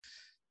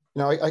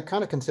I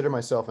kind of consider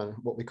myself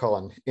what we call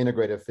an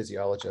integrative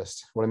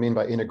physiologist. What I mean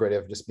by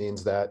integrative just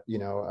means that,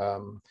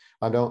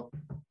 I don't,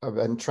 I've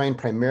been trained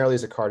primarily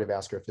as a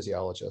cardiovascular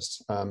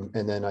physiologist.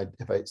 And then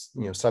if I,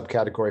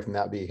 subcategory from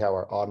that be how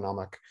our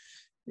autonomic,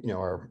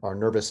 our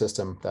nervous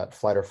system, that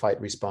flight or fight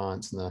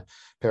response, and the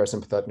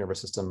parasympathetic nervous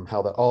system,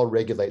 how that all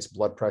regulates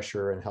blood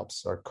pressure and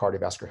helps our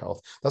cardiovascular health.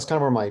 That's kind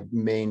of where my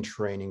main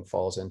training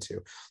falls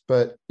into.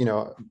 But,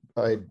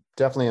 I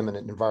definitely am an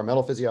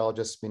environmental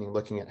physiologist, meaning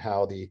looking at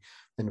how the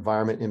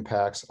environment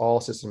impacts all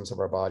systems of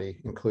our body,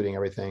 including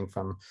everything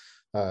from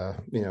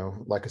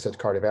like I said,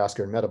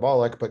 cardiovascular and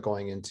metabolic, but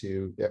going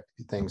into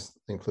things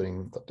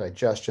including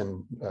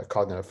digestion,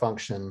 cognitive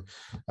function,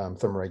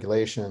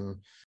 thermoregulation.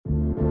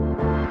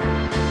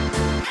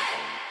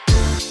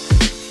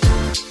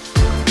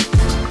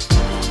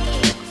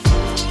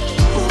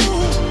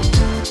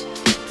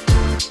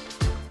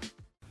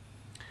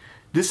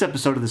 This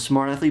episode of the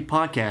Smart Athlete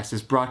Podcast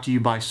is brought to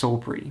you by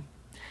Solpri.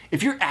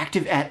 If you're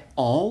active at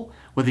all,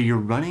 whether you're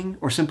running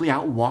or simply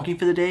out walking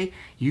for the day,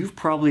 you've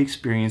probably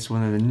experienced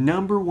one of the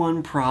number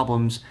one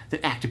problems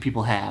that active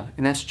people have,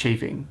 and that's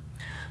chafing.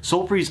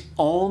 Solpri's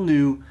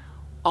all-new,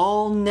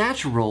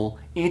 all-natural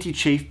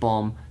anti-chafe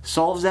balm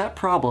solves that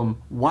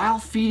problem while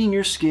feeding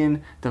your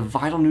skin the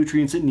vital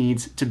nutrients it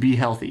needs to be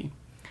healthy.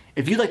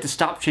 If you'd like to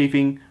stop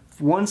chafing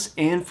once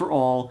and for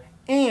all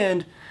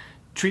and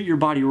treat your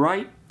body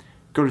right,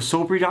 go to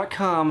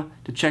Solpri.com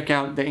to check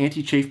out the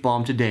anti-chafe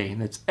balm today.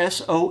 That's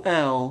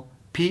SOLPRI.com.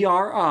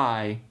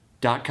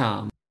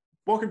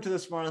 Welcome to the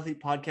Smart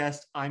Athlete Podcast.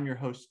 I'm your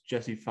host,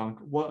 Jesse Funk.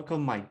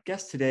 Welcome my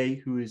guest today,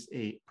 who is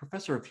a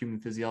professor of human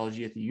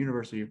physiology at the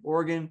University of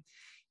Oregon.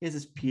 He has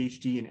his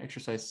PhD in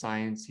exercise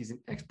science. He's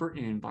an expert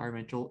in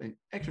environmental and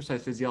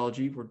exercise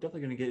physiology. We're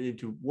definitely going to get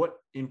into what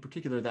in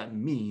particular that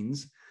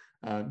means.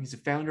 He's a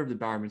founder of the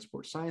Bowerman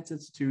Sports Science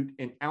Institute,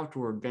 an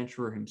outdoor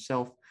adventurer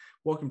himself.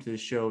 Welcome to the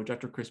show,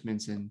 Dr. Chris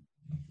Minson.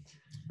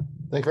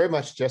 Thank you very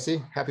much,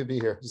 Jesse. Happy to be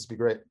here. This will be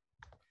great.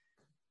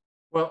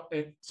 Well,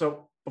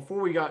 so before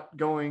we got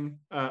going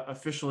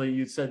officially,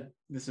 you said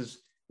this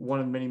is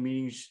one of the many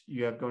meetings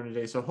you have going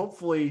today. So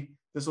hopefully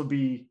this will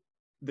be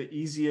the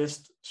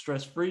easiest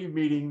stress-free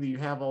meeting that you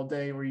have all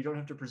day, where you don't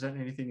have to present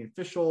anything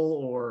official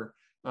or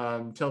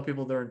tell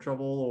people they're in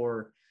trouble,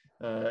 or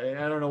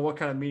I don't know what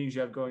kind of meetings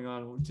you have going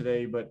on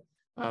today, but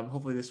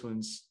hopefully this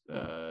one's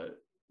the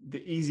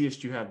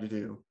easiest you have to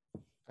do.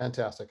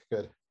 Fantastic.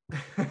 Good.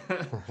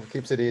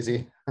 Keeps it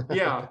easy.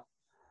 Yeah.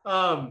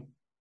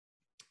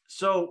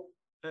 So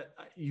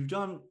you've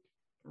done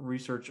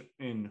research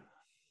in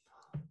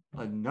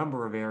a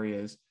number of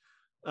areas,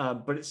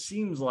 but it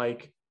seems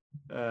like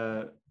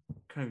kind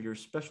of your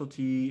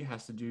specialty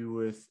has to do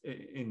with,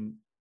 and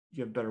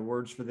you have better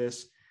words for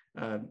this,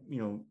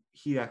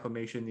 heat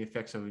acclimation, the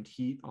effects of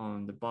heat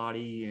on the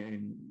body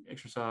and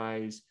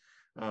exercise,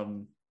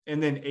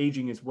 and then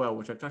aging as well,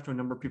 which I've talked to a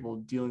number of people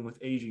dealing with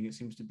aging. It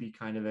seems to be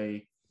kind of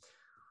at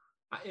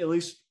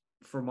least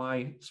for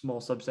my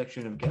small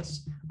subsection of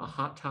guests, a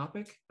hot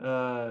topic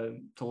to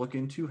look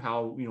into,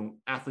 how,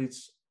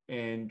 athletes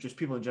and just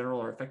people in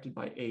general are affected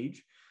by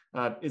age.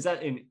 Is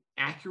that an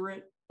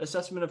accurate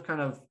assessment of kind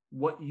of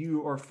what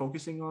you are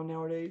focusing on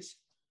nowadays?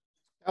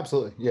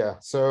 Absolutely. Yeah.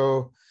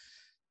 So,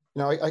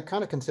 I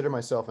kind of consider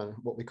myself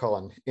what we call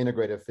an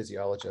integrative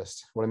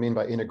physiologist. What I mean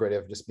by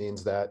integrative just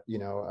means that,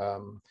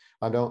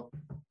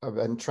 I've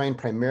been trained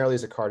primarily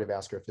as a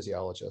cardiovascular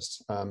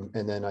physiologist. And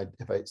then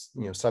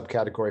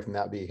subcategory from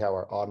that be how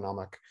our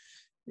autonomic,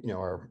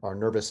 our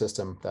nervous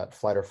system, that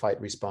flight or fight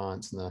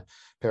response, and the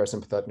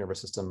parasympathetic nervous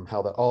system,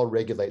 how that all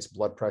regulates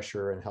blood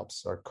pressure and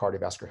helps our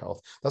cardiovascular health.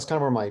 That's kind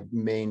of where my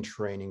main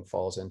training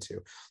falls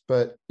into.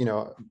 But,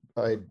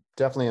 I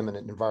definitely am an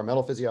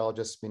environmental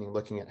physiologist, meaning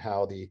looking at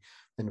how the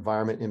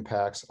environment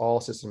impacts all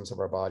systems of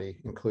our body,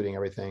 including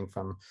everything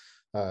from,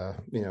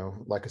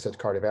 like I said,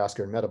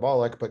 cardiovascular and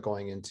metabolic, but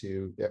going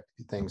into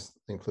things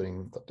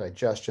including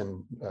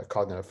digestion,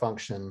 cognitive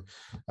function,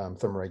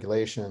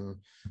 thermoregulation,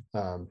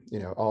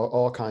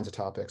 all kinds of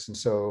topics. And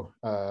so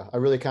I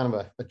really kind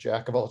of a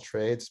jack of all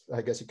trades,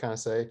 I guess you kind of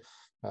say.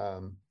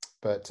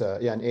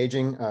 In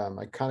aging, I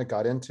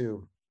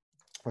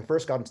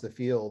first got into the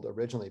field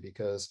originally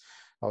because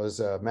I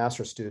was a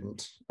master's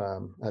student.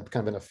 I'd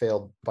kind of been a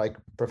failed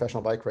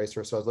professional bike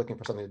racer. So I was looking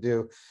for something to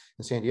do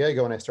in San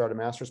Diego, and I started a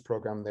master's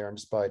program there. And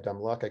just by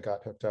dumb luck, I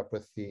got hooked up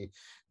with the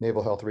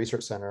Naval Health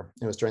Research Center.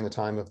 It was during the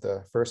time of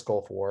the first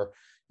Gulf War,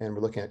 and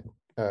we're looking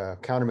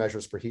at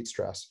countermeasures for heat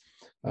stress.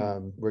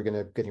 We're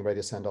getting ready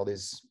to send all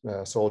these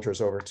soldiers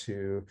over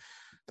to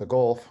the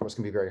Gulf. It was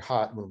going to be very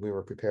hot when we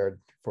were prepared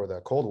for the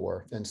Cold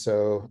War. And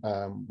so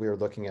we were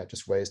looking at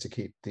just ways to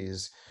keep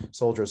these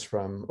soldiers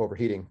from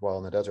overheating while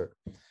in the desert.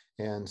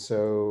 And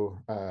so,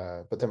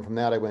 but then from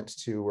that, I went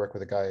to work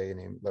with a guy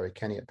named Larry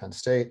Kenny at Penn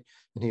State,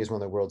 and he is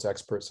one of the world's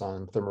experts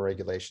on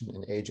thermoregulation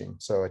and aging.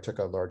 So I took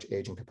a large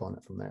aging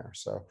component from there.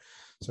 So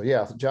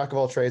yeah, jack of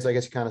all trades, I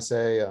guess you kind of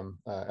say.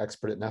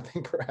 Expert at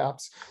nothing,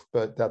 perhaps,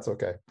 but that's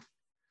okay.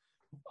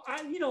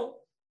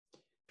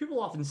 People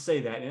often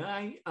say that,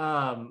 and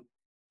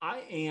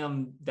I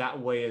am that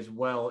way as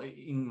well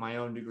in my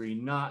own degree,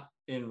 not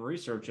in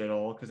research at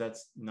all, because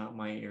that's not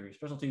my area of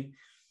specialty.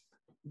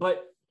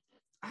 But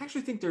I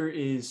actually think there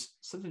is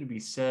something to be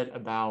said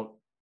about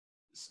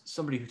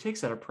somebody who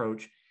takes that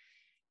approach,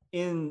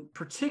 in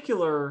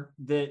particular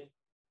that,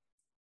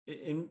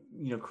 and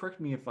correct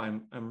me if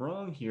I'm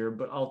wrong here,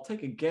 but I'll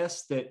take a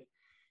guess that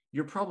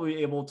you're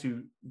probably able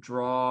to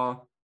draw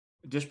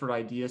disparate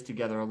ideas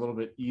together a little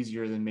bit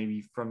easier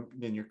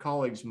than your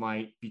colleagues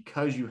might,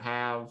 because you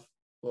have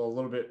a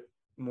little bit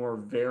more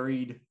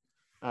varied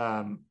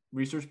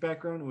research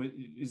background.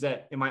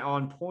 Am I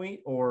on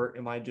point, or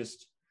am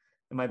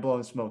I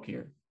blowing smoke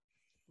here?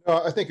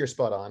 I think you're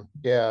spot on.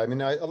 Yeah, I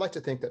mean, I like to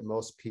think that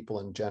most people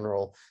in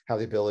general have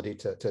the ability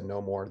to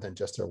know more than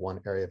just their one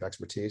area of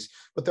expertise.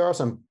 But there are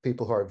some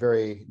people who are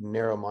very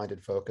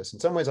narrow-minded focused. In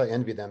some ways, I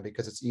envy them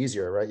because it's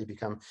easier, right? You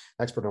become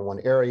expert in one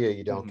area,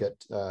 you don't get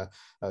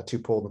too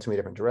pulled in too many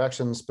different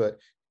directions. But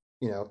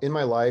in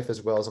my life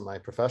as well as in my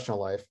professional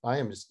life, I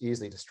am just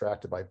easily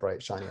distracted by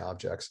bright, shiny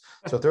objects.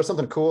 So if there's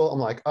something cool, I'm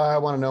like, oh, I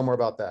want to know more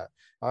about that.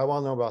 I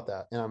want to know about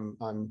that.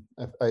 And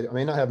I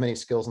may not have many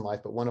skills in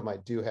life, but one of them I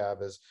do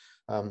have is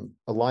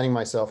aligning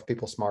myself with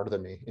people smarter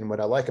than me. And what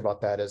I like about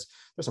that is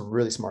there's some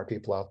really smart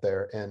people out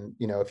there. And,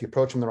 if you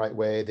approach them the right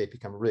way, they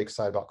become really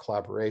excited about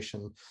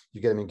collaboration. You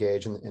get them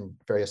engaged in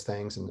various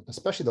things. And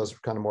especially those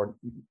kind of more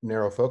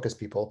narrow focused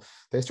people,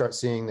 they start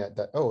seeing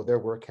that, oh, their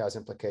work has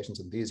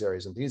implications in these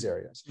areas and these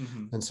areas.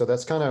 And so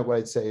that's kind of what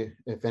I'd say,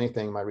 if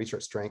anything, my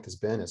research strength has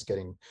been is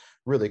getting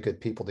really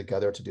good people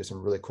together to do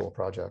some really cool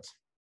projects.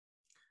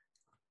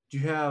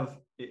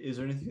 Is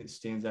there anything that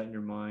stands out in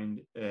your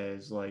mind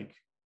as like,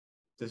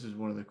 this is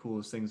one of the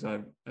coolest things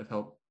I've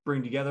helped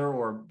bring together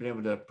or been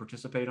able to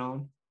participate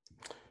on?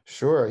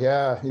 Sure.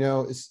 Yeah.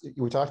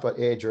 We talked about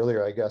age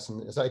earlier, I guess,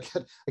 and as I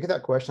get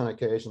that question on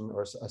occasion,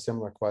 or a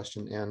similar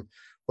question. And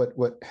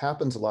what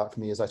happens a lot for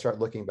me is I start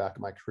looking back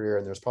at my career,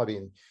 and there's probably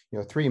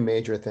three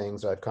major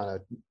things that I've kind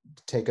of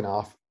taken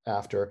off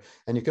after.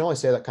 And you can only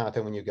say that kind of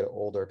thing when you get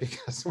older,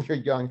 because when you're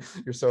young,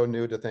 you're so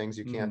new to things,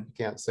 you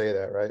can't say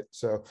that, right?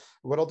 So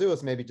what I'll do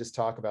is maybe just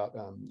talk about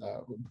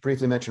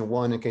briefly mention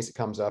one in case it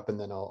comes up, and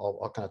then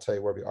I'll kind of tell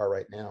you where we are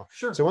right now.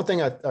 Sure. So one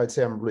thing I'd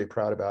say I'm really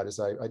proud about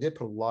is I did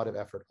put a lot of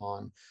effort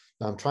on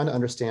trying to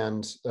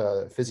understand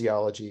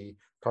physiology,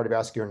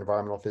 cardiovascular and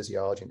environmental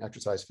physiology, and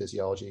exercise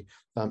physiology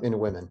in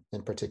women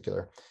in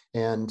particular.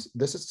 And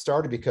this has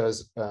started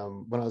because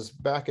when I was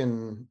back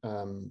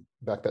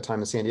that time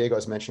in San Diego, I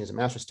was mentioning as a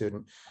master's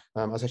student,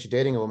 I was actually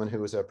dating a woman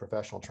who was a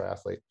professional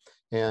triathlete.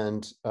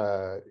 And,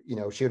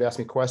 she would ask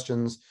me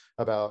questions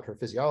about her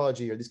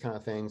physiology or these kind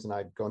of things. And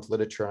I'd go into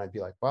literature and I'd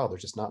be like, wow,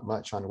 there's just not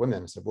much on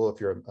women. I said, well, if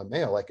you're a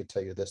male, I could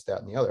tell you this,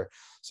 that, and the other.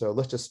 So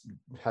let's just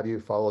have you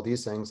follow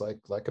these things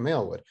like a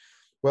male would.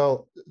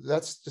 Well,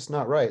 that's just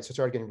not right. So I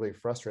started getting really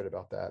frustrated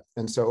about that.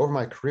 And so over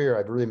my career,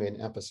 I've really made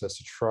an emphasis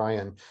to try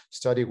and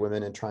study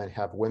women and try and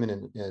have women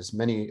in as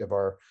many of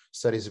our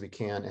studies as we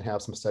can, and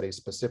have some studies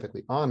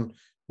specifically on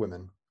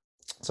women.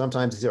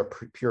 Sometimes these are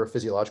pure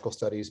physiological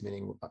studies,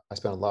 meaning I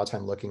spend a lot of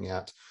time looking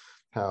at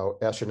how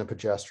estrogen and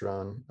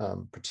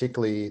progesterone,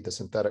 particularly the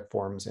synthetic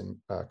forms in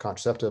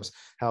contraceptives,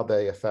 how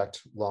they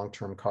affect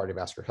long-term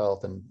cardiovascular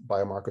health and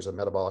biomarkers of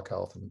metabolic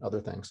health and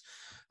other things.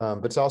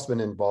 But it's also been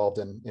involved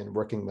in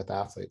working with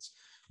athletes.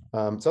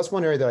 So that's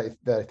one area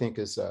that I think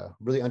is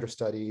really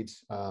understudied.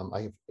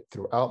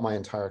 Throughout my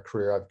entire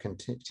career, I've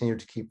continued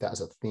to keep that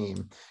as a theme,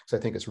 because I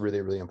think it's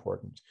really, really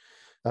important.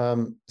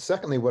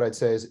 Secondly, what I'd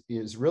say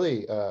is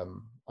really,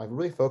 I've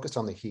really focused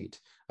on the heat.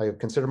 I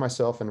consider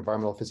myself an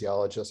environmental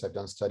physiologist. I've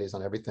done studies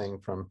on everything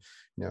from,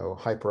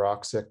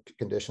 hyperoxic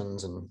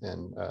conditions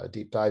and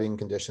deep diving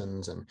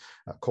conditions, and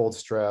cold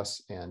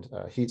stress and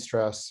heat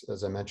stress,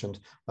 as I mentioned,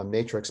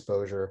 nature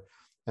exposure.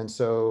 And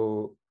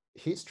so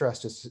heat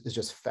stress is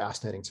just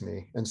fascinating to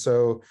me. And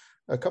so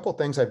a couple of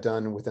things I've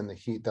done within the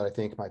heat that I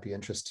think might be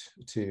interest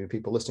to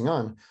people listening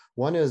on.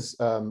 One is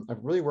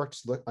I've really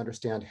worked to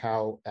understand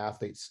how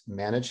athletes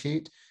manage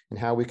heat, and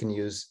how we can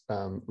use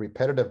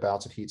repetitive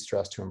bouts of heat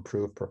stress to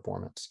improve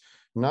performance,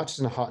 not just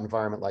in a hot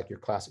environment like your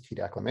classic heat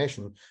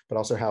acclimation, but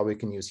also how we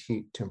can use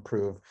heat to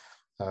improve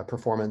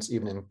performance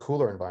even in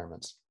cooler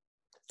environments.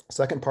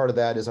 Second part of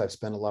that is I've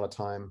spent a lot of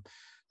time,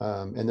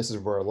 and this is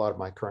where a lot of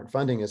my current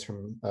funding is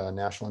from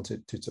National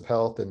Institutes of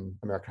Health and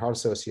American Heart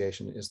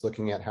Association, is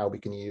looking at how we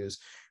can use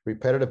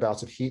repetitive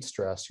bouts of heat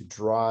stress to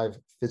drive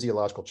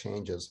physiological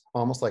changes,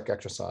 almost like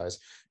exercise,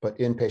 but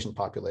in patient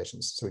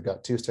populations. So we've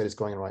got two studies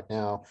going on right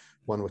now,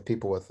 one with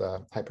people with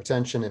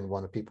hypertension and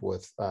one with people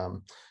with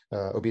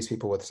obese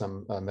people with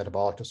some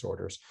metabolic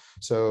disorders.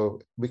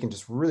 So we can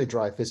just really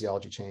drive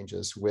physiology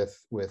changes with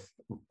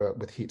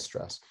heat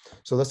stress.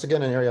 So that's,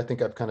 again, an area I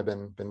think I've kind of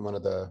been one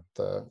of the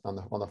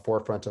on the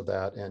forefront of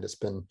that, and it's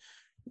been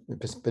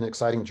an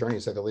exciting journey,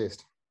 to say the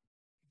least.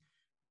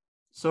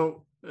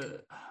 So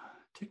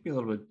take me a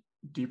little bit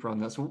deeper on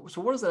that. So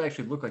what does that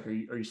actually look like? Are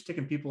you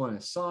sticking people in a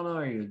sauna?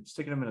 Are you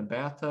sticking them in a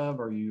bathtub?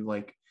 Are you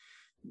like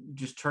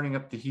just turning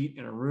up the heat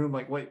in a room?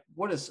 Like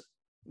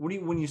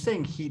when you're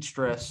saying heat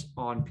stress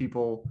on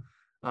people,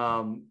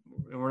 and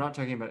we're not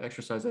talking about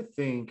exercise, I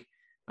think.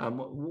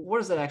 What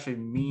does that actually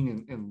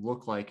mean and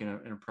look like in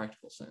a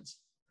practical sense?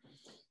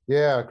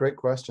 Yeah, great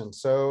question.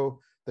 So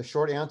the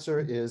short answer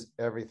is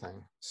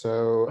everything.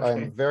 So I'm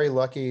Okay. very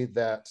lucky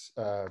that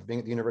being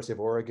at the University of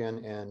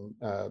Oregon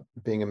and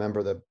being a member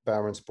of the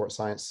Bowerman Sports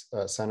Science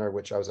Center,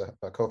 which I was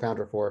a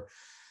co-founder for,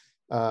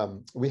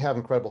 we have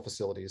incredible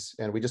facilities.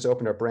 And we just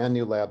opened a brand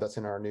new lab that's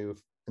in our new,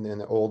 in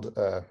the old,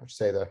 I should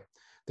say the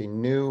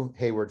new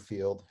Hayward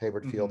Field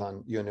Mm-hmm.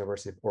 on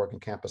University of Oregon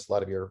campus. A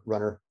lot of your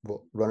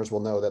runners will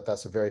know that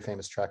that's a very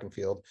famous track and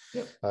field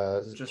Yep.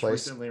 Just place.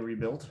 recently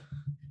rebuilt.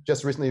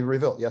 Just recently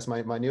rebuilt. Yes,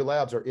 my new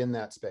labs are in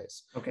that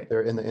space. Okay.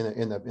 They're in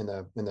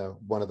the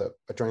one of the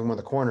during one of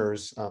the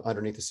corners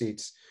underneath the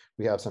seats.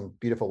 We have some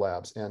beautiful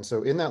labs, and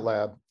so in that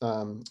lab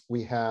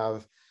we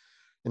have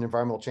an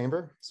environmental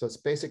chamber. So it's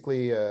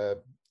basically a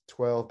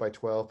 12 by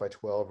 12 by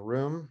 12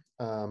 room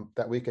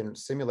that we can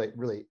simulate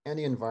really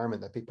any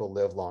environment that people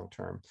live long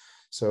term.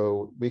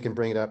 So we can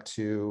bring it up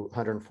to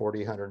 140,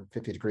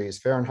 150 degrees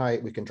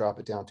Fahrenheit. We can drop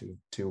it down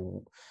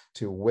to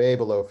way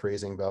below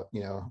freezing, about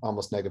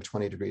almost negative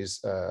 20 degrees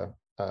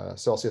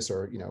Celsius,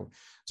 or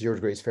 0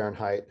 degrees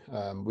Fahrenheit.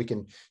 We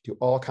can do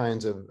all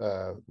kinds of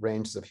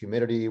ranges of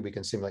humidity. We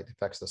can simulate the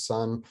effects of the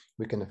sun.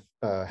 We can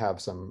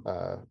have some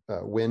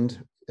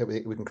wind that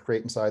we can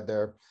create inside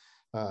there.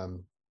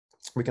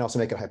 We can also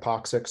make it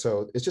hypoxic.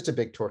 So it's just a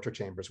big torture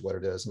chamber is what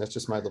it is. And it's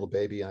just my little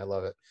baby and I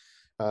love it.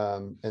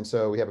 And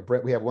so we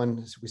have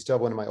one, we still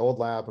have one in my old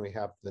lab and we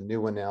have the new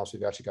one now. So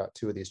we've actually got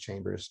two of these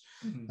chambers.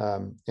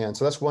 Mm-hmm. And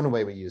so that's one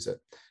way we use it.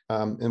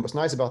 And what's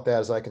nice about that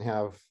is I can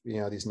have,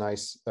 these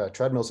nice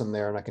treadmills in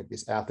there, and I can have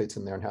these athletes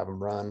in there and have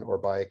them run or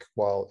bike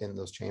while in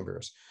those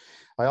chambers.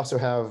 I also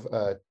have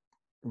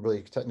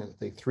really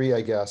technically three,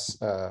 I guess,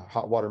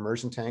 hot water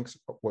immersion tanks,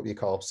 what we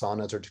call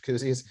saunas or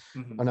jacuzzis,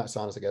 Mm-hmm. or not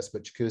saunas, I guess,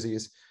 but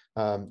jacuzzis.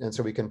 And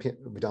so we've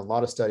done a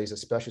lot of studies,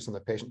 especially some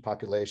of the patient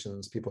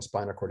populations, people with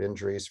spinal cord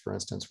injuries, for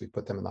instance. We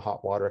put them in the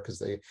hot water because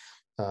they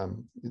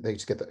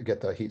just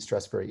get the heat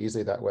stress very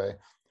easily that way.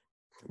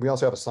 We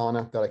also have a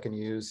sauna that I can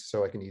use,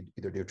 so I can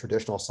either do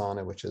traditional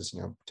sauna, which is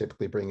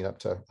typically bringing it up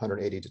to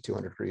 180 to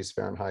 200 degrees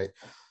Fahrenheit,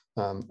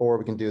 or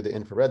we can do the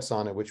infrared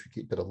sauna, which we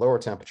keep at a lower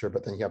temperature,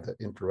 but then you have the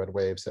infrared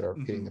waves that are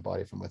Mm-hmm. heating the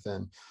body from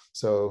within.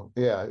 So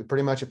yeah,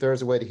 pretty much if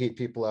there's a way to heat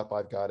people up,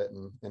 I've got it,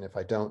 and if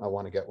I don't, I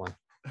want to get one.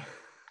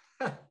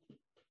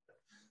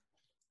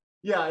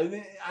 Yeah,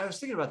 I was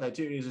thinking about that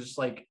too. Is just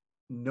like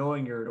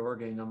knowing you're at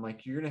Oregon, I'm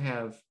like, you're gonna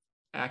have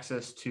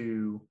access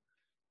to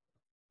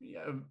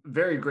a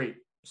very great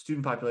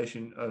student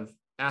population of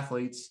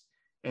athletes,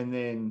 and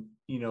then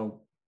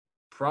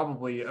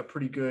probably a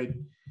pretty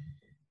good.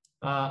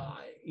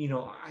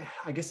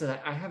 I guess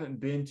that I haven't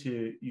been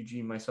to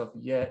Eugene myself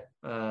yet.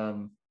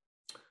 Tried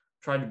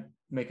to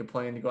make a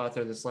plan to go out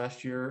there this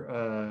last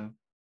year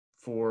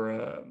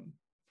for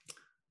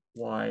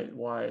why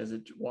is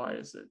it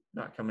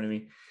not coming to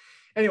me?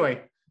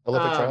 Anyway,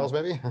 Olympic trials,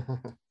 maybe.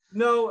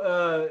 no,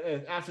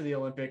 after the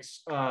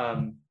Olympics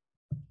for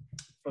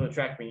the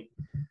track meet.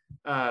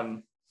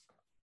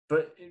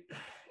 But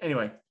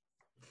anyway,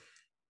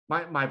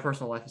 my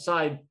personal life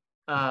aside,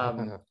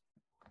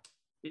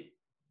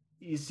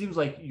 it seems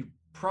like you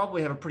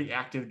probably have a pretty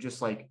active,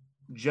 just like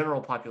general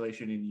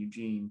population in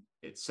Eugene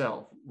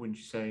itself, wouldn't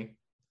you say?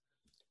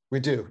 We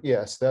do,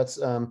 yes. That's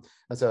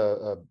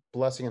a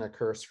blessing and a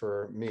curse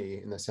for me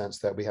in the sense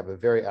that we have a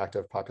very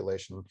active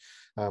population.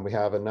 We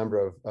have a number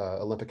of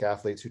Olympic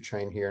athletes who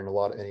train here, and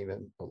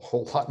even a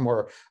whole lot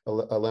more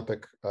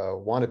Olympic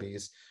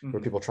wannabes, Mm-hmm.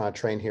 where people try to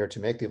train here to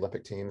make the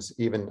Olympic teams.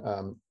 Even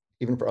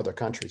for other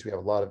countries, we have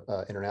a lot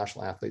of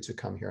international athletes who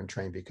come here and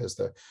train because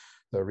the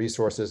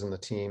resources and the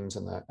teams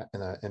and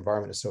the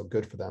environment is so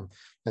good for them,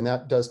 and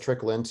that does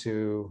trickle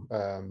into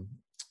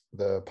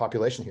the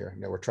population here.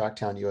 We're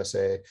Tracktown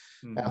USA.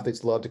 Mm-hmm.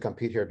 Athletes love to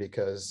compete here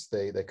because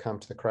they come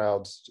to the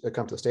crowds,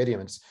 come to the stadium,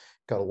 and it's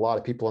got a lot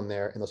of people in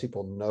there, and those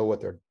people know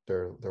what they're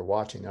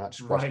watching. They're not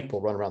just watching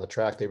people run around the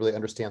track. They really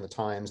understand the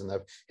times and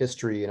the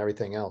history and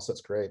everything else.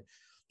 That's great.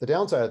 The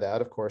downside of that,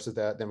 of course, is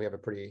that then we have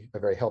a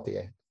very healthy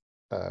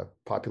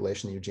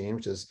population in Eugene,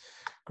 which is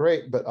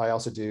great, but I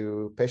also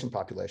do patient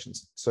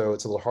populations. So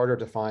it's a little harder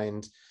to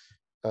find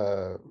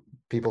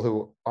people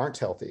who aren't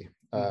healthy,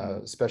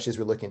 especially as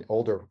we're looking at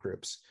older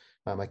groups.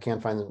 I can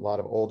find a lot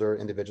of older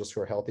individuals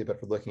who are healthy, but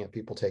if we're looking at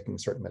people taking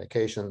certain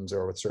medications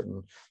or with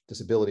certain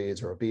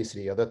disabilities or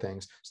obesity, other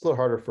things, it's a little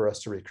harder for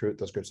us to recruit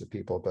those groups of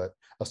people. But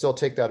I'll still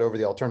take that over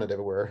the alternative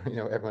where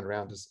everyone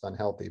around is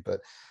unhealthy. But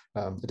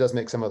it does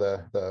make some of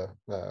the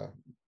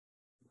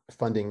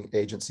funding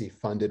agency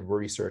funded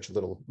research a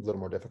little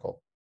more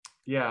difficult.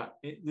 Yeah,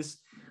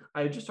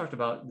 I just talked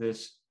about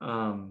this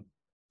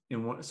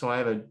so I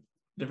have a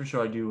different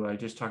show I do. I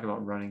just talk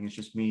about running. It's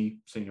just me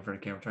sitting in front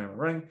of the camera talking about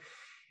running.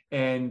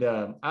 And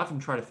I often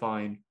try to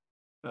find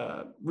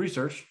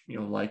research,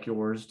 like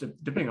yours,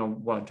 depending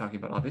on what I'm talking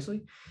about,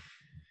 obviously,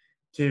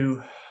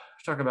 to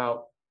talk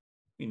about,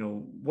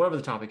 whatever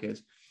the topic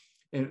is.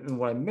 And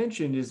what I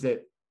mentioned is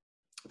that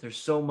there's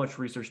so much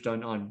research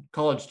done on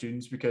college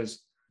students because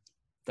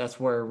that's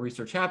where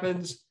research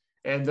happens.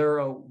 and they're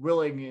a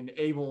willing and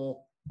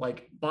able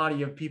like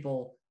body of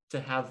people to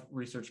have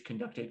research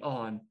conducted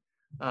on.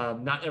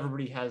 Not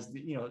everybody has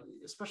the,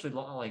 especially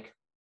like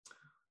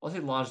I'll say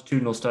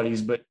longitudinal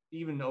studies, but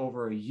even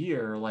over a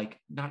year, like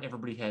not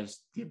everybody has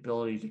the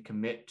ability to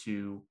commit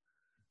to,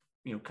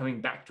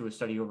 coming back to a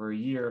study over a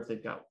year if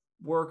they've got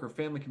work or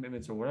family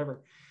commitments or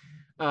whatever.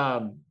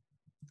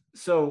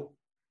 So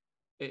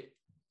it,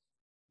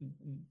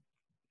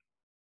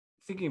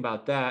 thinking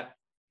about that,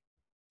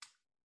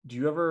 do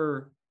you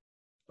ever,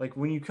 like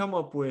when you come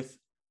up with,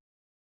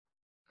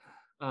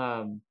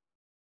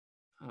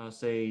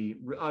 say,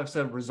 I've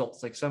said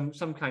results, like some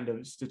kind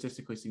of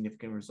statistically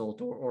significant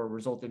result, or a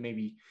result that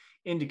maybe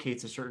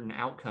indicates a certain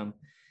outcome,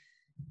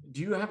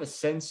 do you have a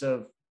sense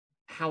of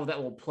how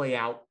that will play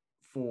out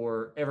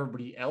for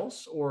everybody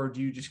else? Or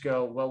do you just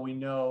go, well, we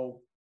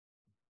know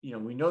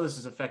this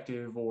is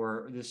effective,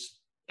 or this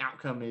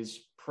outcome is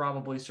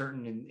probably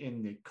certain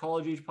in the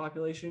college age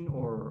population,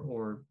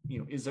 or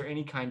is there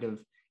any kind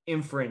of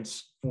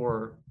inference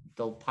for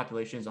the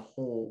population as a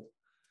whole?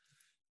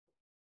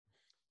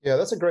 Yeah,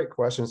 that's a great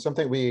question.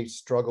 Something we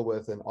struggle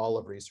with in all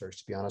of research,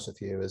 to be honest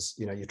with you, is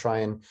you try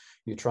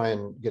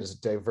and get as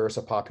diverse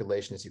a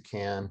population as you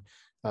can,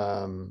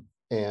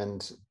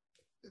 and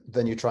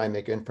then you try and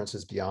make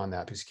inferences beyond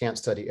that, because you can't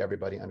study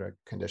everybody under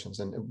conditions.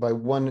 And by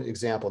one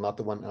example, not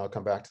the one, and I'll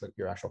come back to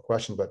your actual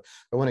question, but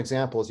by one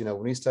example is, when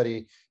we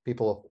study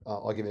people,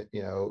 I'll give it,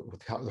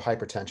 with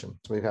hypertension.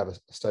 So we have a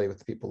study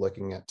with people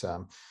looking at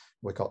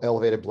we call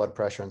elevated blood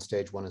pressure in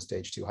stage 1 and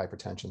stage 2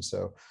 hypertension.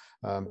 So,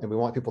 and we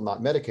want people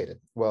not medicated.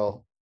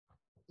 Well,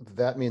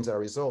 that means our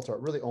results are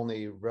really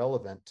only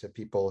relevant to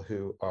people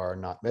who are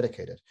not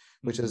medicated,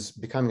 which is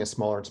becoming a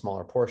smaller and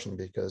smaller portion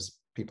because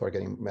people are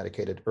getting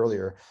medicated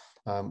earlier,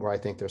 where I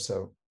think there's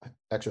so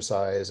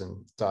exercise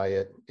and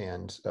diet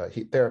and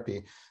heat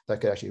therapy that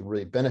could actually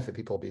really benefit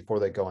people before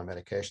they go on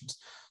medications.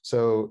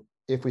 So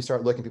if we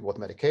start looking at people with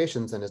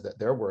medications, then is that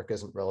their work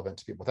isn't relevant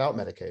to people without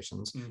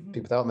medications.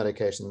 People without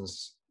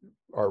medications,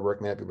 our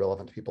work may not be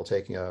relevant to people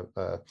taking a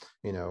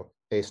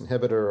ACE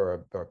inhibitor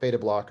or a beta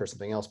blocker or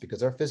something else, because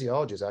their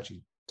physiology is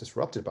actually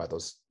disrupted by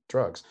those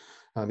drugs.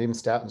 Even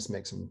statins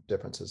make some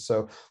differences.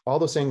 So all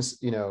those things,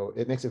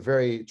 it makes it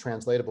very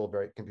translatable,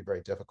 can be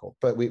very difficult,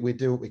 but we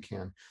do what we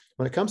can.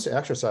 When it comes to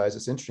exercise,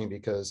 it's interesting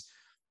because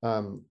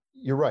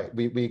you're right.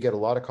 We get a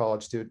lot of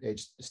college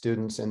age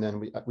students, and then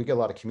we get a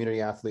lot of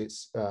community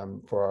athletes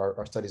for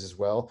our studies as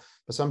well.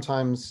 But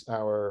sometimes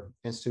our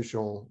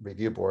institutional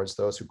review boards,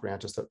 those who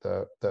grant us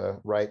the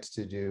right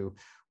to do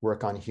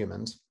work on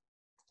humans,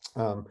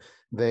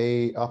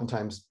 they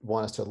oftentimes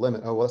want us to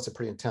limit. Oh, well, that's a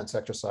pretty intense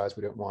exercise.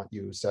 We don't want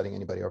you studying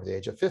anybody over the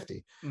age of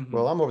 50.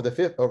 Well, I'm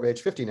over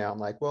age 50 now. I'm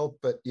like, well,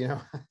 but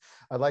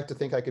I'd like to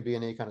think I could be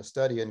in any kind of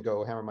study and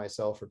go hammer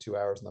myself for 2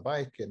 hours on the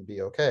bike and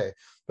be okay.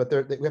 But we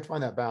have to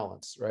find that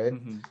balance, right?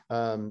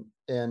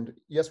 And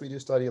yes, we do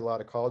study a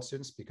lot of college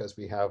students because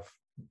we have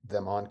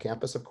them on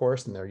campus, of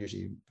course, and they're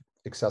usually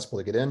accessible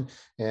to get in.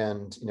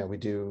 And we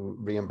do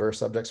reimburse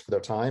subjects for their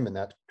time, and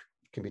that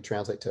can be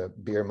translated to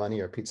beer money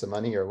or pizza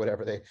money or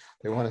whatever they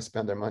want to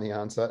spend their money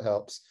on. So that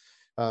helps.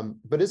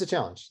 But it's a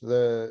challenge.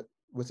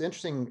 What's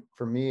interesting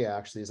for me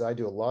actually is I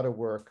do a lot of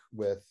work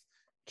with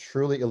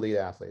truly elite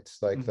athletes,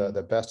 like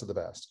the best of the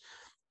best.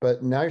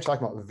 But now you're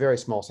talking about very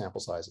small sample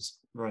sizes.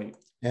 Right.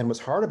 And what's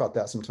hard about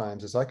that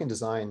sometimes is I can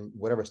design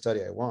whatever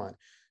study I want,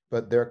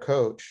 but their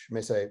coach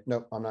may say,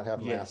 nope, I'm not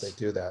having my athlete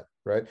do that,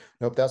 right?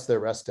 Nope, that's their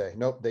rest day.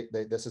 Nope,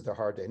 this is their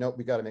hard day. Nope,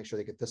 we got to make sure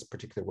they get this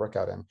particular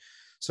workout in.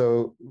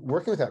 So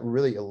working with that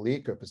really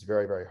elite group is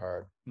very, very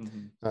hard.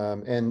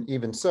 And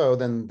even so,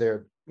 then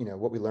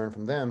what we learn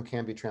from them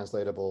can be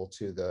translatable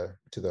to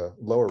the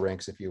lower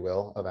ranks, if you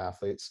will, of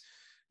athletes.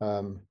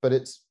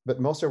 But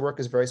most of our work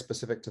is very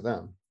specific to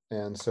them.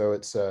 And so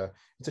it's a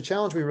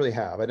challenge we really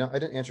have. I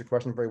didn't answer your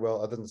question very well,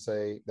 other than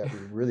say that we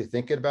really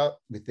think about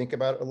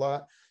it a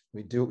lot.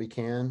 We do what we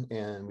can,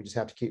 and we just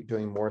have to keep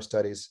doing more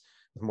studies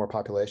with more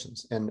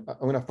populations. And I'm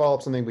going to follow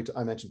up something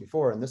I mentioned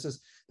before. And this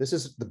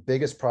is the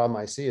biggest problem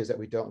I see, is that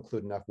we don't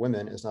include enough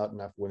women. Is not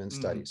enough women's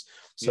studies.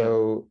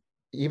 So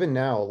even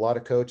now, a lot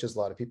of coaches, a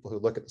lot of people who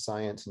look at the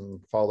science and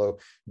follow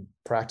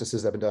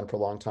practices that have been done for a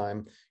long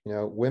time,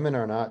 women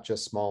are not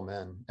just small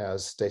men,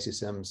 as Stacy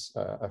Sims,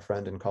 a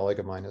friend and colleague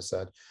of mine, has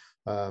said.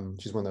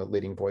 She's one of the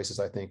leading voices,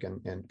 I think,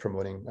 in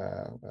promoting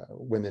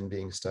women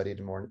being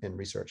studied more in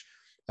research.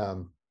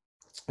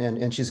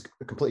 And she's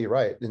completely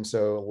right. And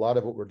so a lot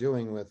of what we're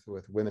doing with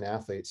women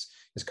athletes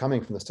is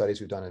coming from the studies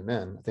we've done in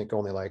men. I think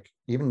only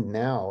even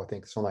now, I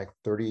think it's only like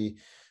 30%,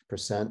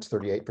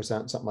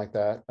 38%, something like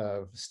that,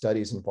 of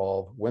studies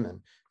involve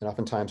women. And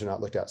oftentimes they're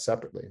not looked at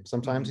separately.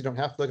 Sometimes you don't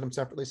have to look at them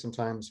separately.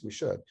 Sometimes we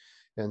should.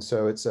 And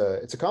so it's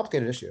a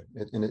complicated issue,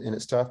 and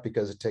it's tough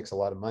because it takes a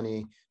lot of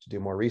money to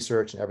do more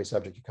research. And every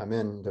subject you come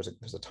in, there's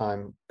a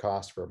time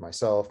cost for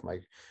myself,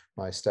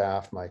 my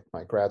staff, my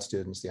grad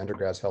students, the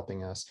undergrads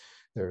helping us.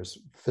 There's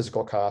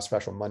physical costs,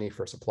 special money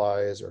for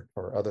supplies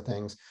or other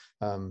things.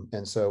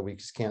 And so we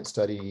just can't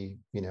study,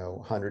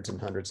 hundreds and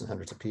hundreds and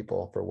hundreds of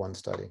people for one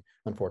study,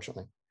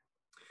 unfortunately.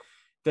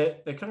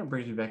 that kind of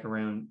brings me back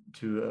around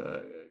to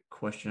a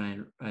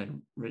question I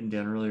had written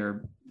down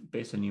earlier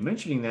based on you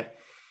mentioning that.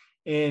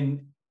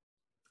 And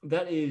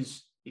that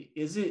is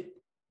it,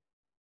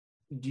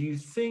 do you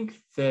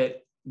think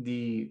that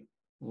the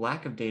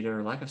lack of data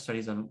or lack of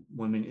studies on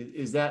women,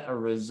 is that a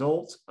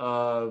result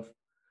of,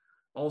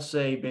 I'll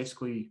say,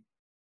 basically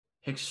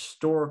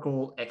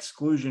historical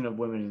exclusion of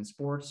women in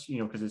sports,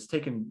 because it's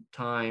taken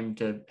time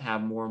to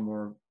have more and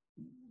more,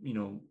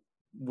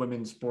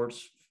 women's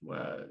sports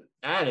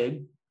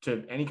added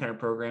to any kind of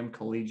program,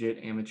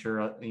 collegiate, amateur,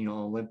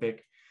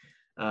 Olympic,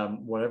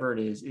 whatever it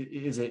is.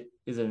 Is it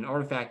an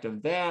artifact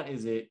of that?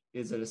 Is it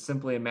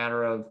simply a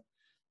matter of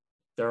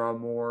there are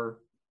more,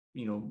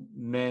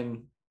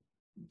 men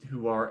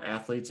who are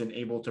athletes and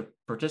able to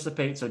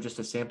participate? So just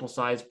a sample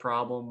size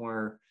problem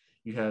where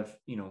you have,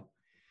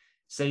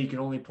 say you can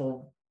only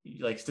pull,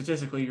 like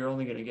statistically, you're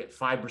only going to get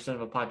 5%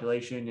 of a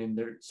population, and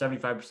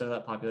 75% of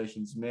that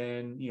population is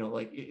men.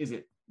 Like, is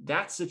it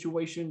that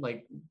situation?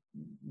 Like,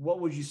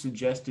 what would you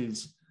suggest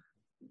is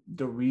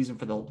the reason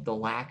for the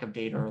lack of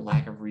data or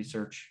lack of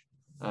research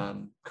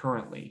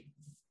currently?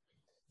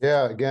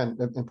 Yeah, again,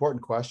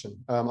 important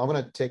question. I'm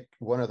going to take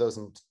one of those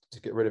and to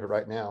get rid of it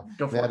right now.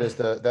 Go for it.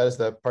 That is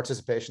the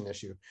participation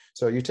issue.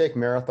 So you take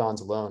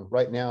marathons alone.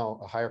 Right now,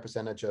 a higher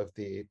percentage of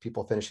the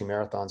people finishing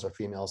marathons are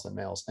females than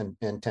males, and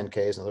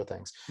 10Ks and other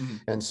things. Mm-hmm.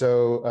 And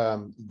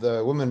so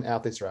the women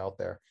athletes are out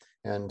there.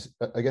 And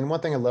again, one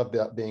thing I love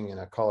about being in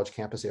a college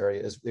campus area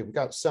is we've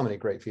got so many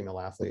great female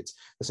athletes.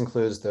 This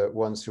includes the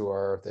ones who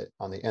are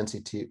on the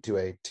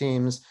NCAA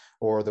teams,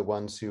 or the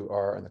ones who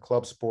are in the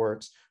club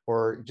sports,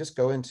 or just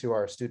go into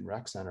our student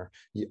rec center.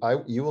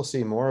 You will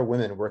see more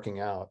women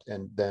working out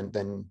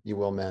than you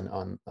will men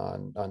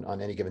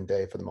on any given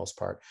day for the most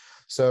part.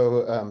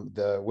 So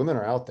the women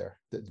are out there,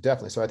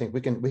 definitely. So I think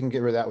we can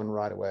get rid of that one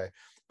right away.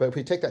 But if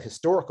we take that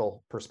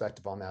historical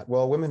perspective on that,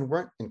 well, women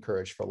weren't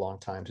encouraged for a long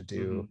time to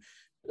do. Mm-hmm.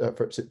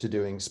 To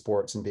doing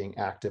sports and being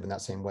active in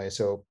that same way.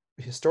 So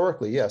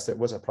historically, yes, it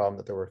was a problem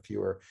that there were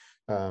fewer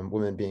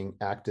women being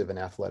active and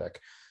athletic.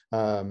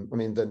 I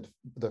mean,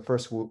 the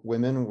first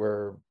women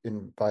were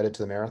invited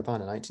to the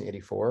marathon in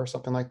 1984 or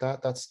something like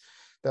that.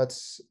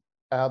 That's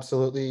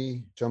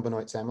absolutely Joan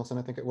Benoit Samuelson,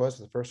 I think it was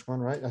the first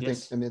one, right?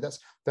 Yes. I mean,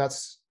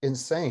 that's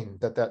insane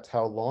that's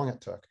how long it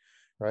took.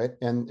 Right.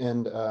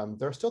 And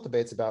there are still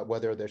debates about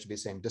whether there should be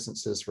same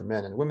distances for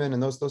men and women.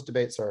 And those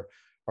debates are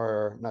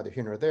neither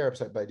here nor there,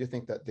 but I do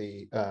think that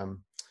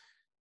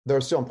there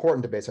are still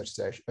important debates. I should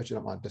say. I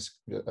don't want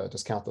to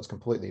discount those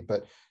completely,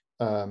 but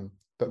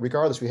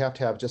regardless, we have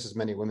to have just as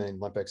many women in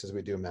the Olympics as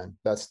we do men.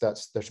 There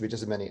should be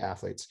just as many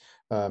athletes.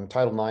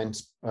 Title IX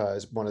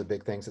is one of the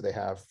big things that they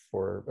have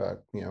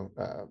for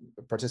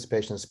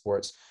participation in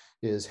sports,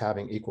 is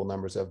having equal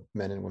numbers of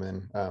men and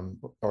women,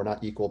 or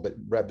not equal, but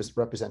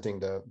representing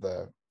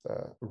the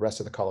rest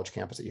of the college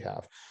campus that you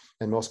have.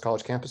 And most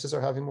college campuses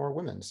are having more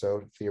women.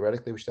 So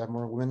theoretically, we should have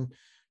more women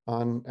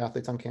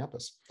athletes on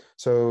campus.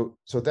 So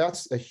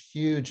that's a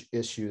huge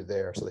issue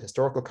there. So the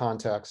historical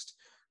context,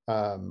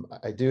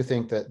 I do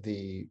think that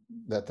the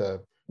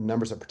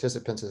numbers of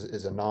participants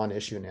is a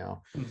non-issue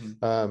now.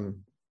 Mm-hmm.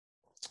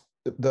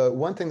 The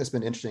one thing that's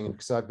been interesting,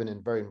 because I've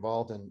been very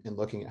involved in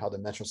looking at how the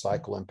menstrual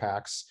cycle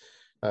impacts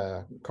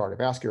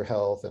cardiovascular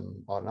health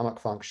and autonomic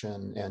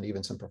function and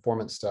even some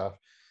performance stuff.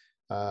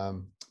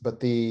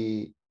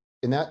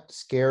 And that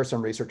scares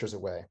some researchers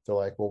away. They're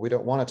like, well, we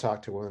don't want to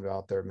talk to women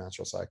about their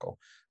menstrual cycle.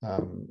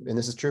 And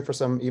this is true for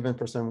some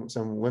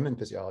women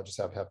physiologists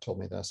have told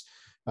me this,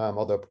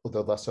 although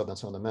less so than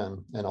some of the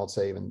men, and I'll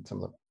say even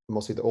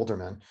mostly the older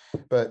men.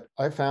 But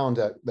I found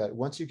that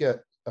once you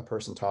get a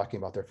person talking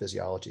about their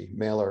physiology,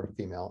 male or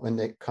female, and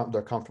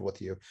they're comfortable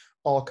with you,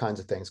 all kinds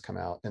of things come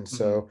out. And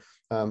so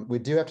we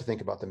do have to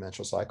think about the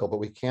menstrual cycle, but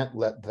we can't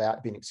let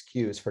that be an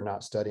excuse for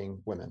not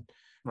studying women.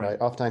 Right.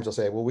 Oftentimes they'll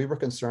say, well, we were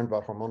concerned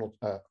about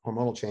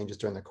hormonal changes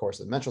during the course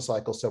of the menstrual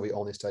cycle, so we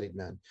only studied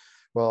men.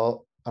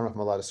 Well, I don't know if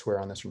I'm allowed to swear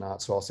on this or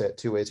not, so I'll say it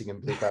two ways. You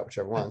can bleep out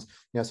whichever ones.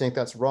 I think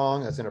that's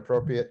wrong, that's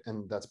inappropriate,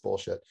 and that's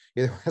bullshit.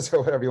 Either way, so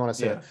whatever you want to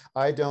say. Yeah.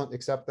 I don't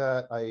accept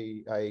that.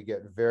 I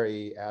get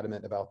very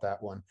adamant about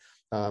that one.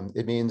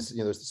 It means,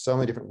 there's so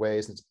many different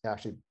ways. It's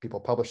actually people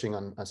publishing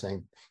on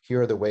saying,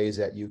 here are the ways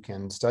that you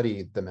can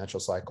study the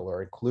menstrual cycle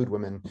or include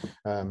women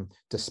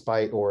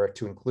despite, or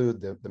to include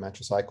the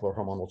menstrual cycle or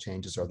hormonal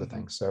changes or other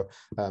things. So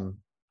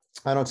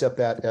I don't accept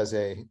that as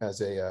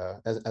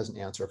an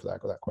answer for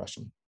that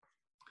question.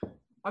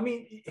 I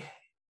mean,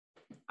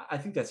 I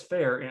think that's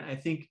fair. And I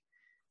think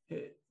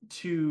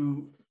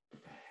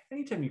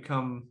anytime you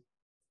come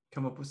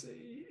up with,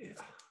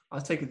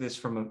 I'll take this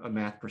from a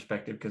math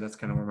perspective, because that's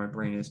kind of where my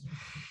brain is.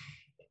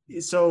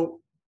 So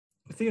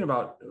thinking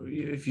about,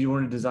 if you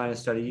want to design a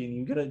study,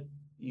 and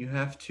you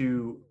have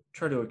to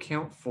try to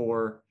account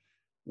for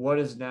what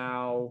is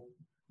now,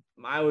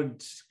 I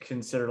would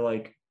consider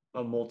like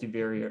a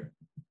multivariate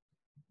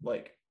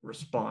like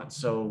response.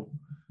 So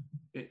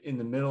in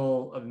the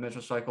middle of the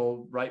menstrual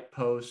cycle, right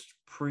post,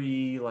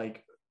 pre,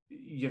 like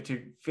you have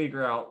to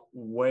figure out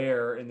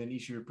where, and then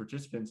each of your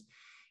participants,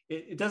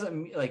 it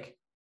doesn't like,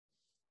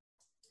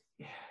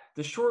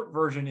 the short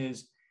version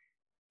is,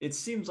 it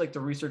seems like the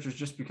researchers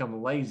just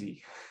become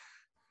lazy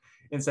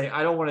and say,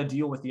 I don't want to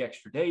deal with the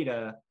extra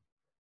data.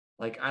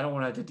 Like, I don't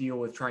want to have to deal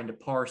with trying to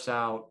parse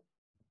out,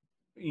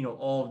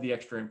 all of the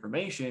extra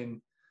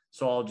information.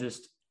 So I'll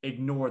just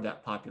ignore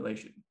that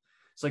population.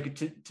 It's like,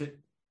 to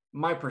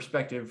my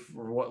perspective,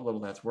 for what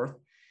little that's worth,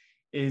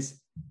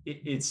 is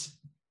it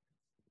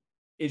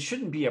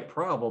shouldn't be a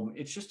problem.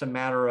 It's just a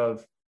matter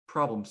of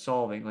problem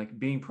solving, like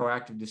being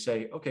proactive to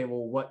say, okay,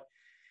 well,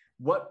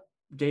 what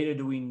data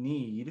do we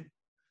need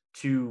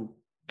to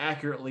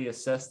accurately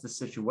assess the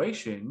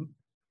situation,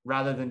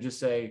 rather than just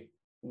say,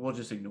 we'll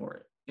just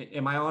ignore it.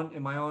 Am I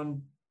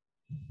on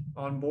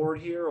board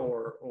here,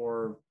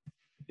 or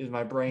is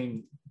my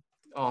brain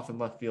off in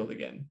left field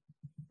again?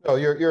 No,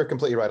 you're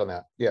completely right on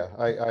that. Yeah,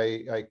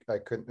 I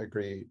couldn't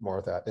agree more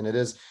with that. And it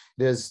is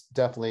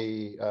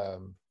definitely,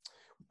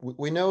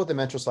 we know the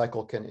menstrual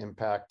cycle can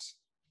impact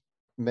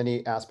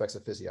many aspects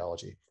of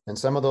physiology, and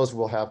some of those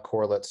will have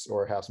correlates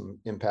or have some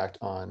impact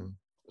on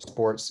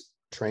sports,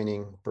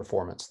 training,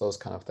 performance, those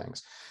kind of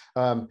things.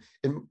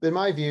 In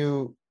my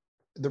view,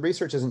 the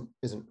research isn't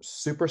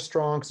super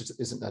strong because there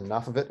isn't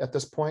enough of it at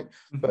this point.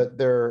 But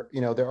there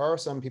are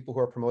some people who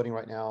are promoting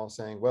right now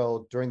saying,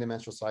 well, during the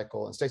menstrual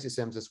cycle, and Stacy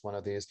Sims is one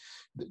of these,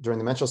 during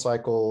the menstrual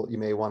cycle, you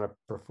may want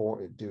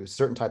to do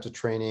certain types of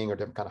training or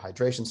different kind of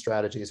hydration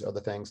strategies,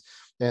 other things.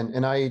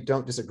 And I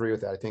don't disagree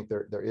with that. I think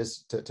there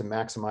is to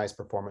maximize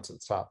performance at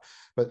the top.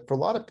 But for a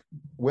lot of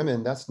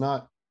women, that's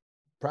not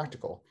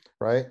practical,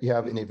 right? You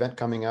have an event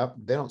coming up,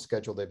 they don't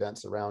schedule the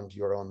events around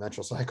your own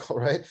menstrual cycle,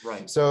 right?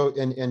 Right. So,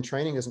 and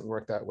training doesn't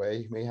work that way.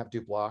 You may have to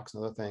do blocks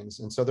and other things.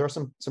 And so there are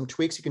some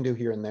tweaks you can do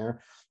here and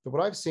there. But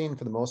what I've seen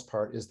for the most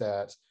part is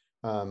that,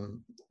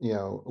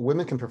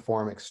 women can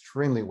perform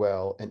extremely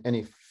well in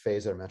any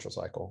phase of their menstrual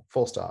cycle,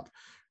 full stop,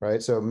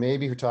 right? So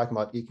maybe if you're talking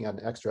about eking out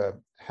an extra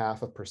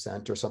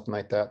 0.5% or something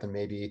like that, then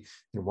maybe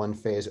in one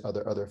phase,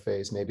 other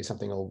phase, maybe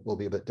something will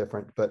be a bit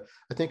different. But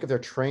I think if they're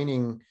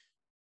training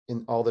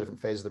in all the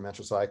different phases of the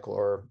menstrual cycle,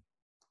 or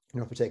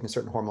if they're taking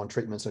certain hormone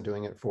treatments or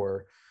doing it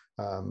for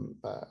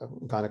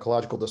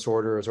gynecological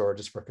disorders, or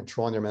just for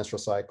controlling their menstrual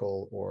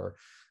cycle, or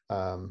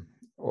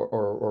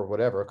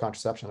whatever,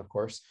 contraception, of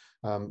course,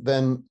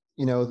 then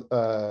they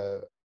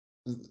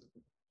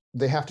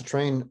have to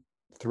train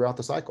throughout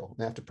the cycle.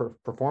 They have to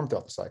perform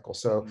throughout the cycle.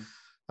 So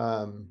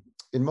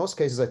in most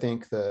cases, I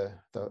think the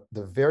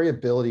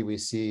variability we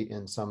see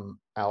in some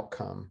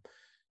outcome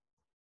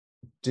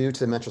due to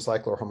the menstrual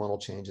cycle or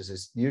hormonal changes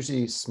is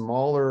usually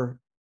smaller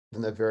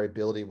than the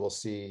variability we'll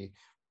see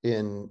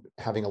in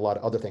having a lot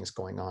of other things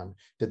going on.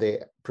 Did they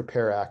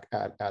prepare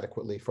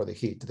adequately for the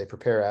heat? Did they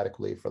prepare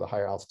adequately for the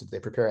higher altitude? Did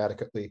they prepare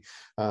adequately?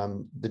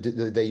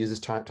 Did they use this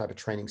type of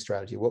training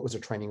strategy? What was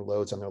their training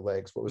loads on their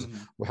legs?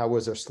 How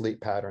was their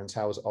sleep patterns?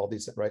 How was all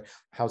these, right?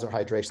 How's their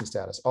hydration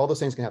status? All those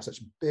things can have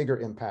such bigger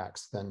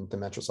impacts than the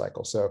menstrual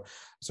cycle. So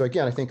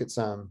again, I think it's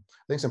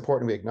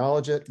important we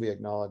acknowledge it. We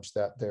acknowledge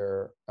that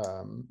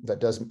that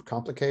does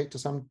complicate to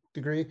some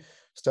degree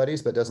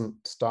studies, but doesn't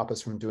stop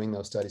us from doing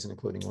those studies and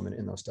including women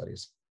in those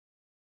studies.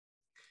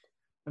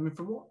 I mean,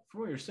 from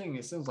what you're saying,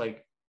 it sounds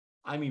like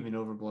I'm even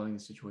overblowing the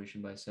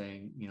situation by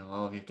saying,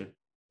 oh, you have to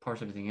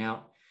parse everything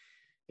out.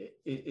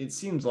 It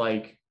seems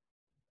like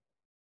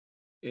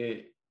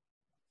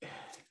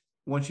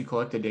once you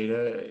collect the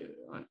data,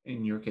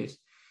 in your case,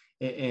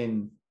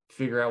 and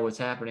figure out what's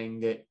happening,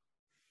 that,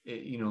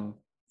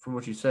 from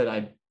what you said,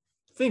 I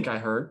think I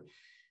heard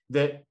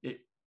that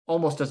it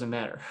almost doesn't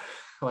matter.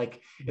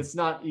 Like, it's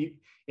not, it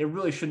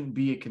really shouldn't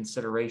be a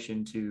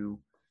consideration to,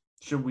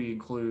 should we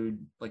include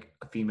like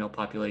a female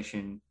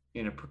population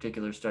in a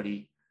particular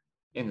study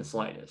in the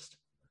slightest?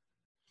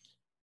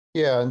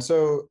 Yeah. And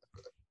so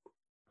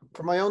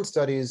for my own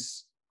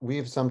studies,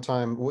 we've done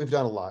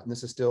a lot, and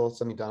this is still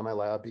something done in my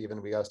lab.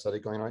 Even we got a study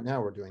going right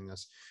now, we're doing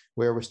this,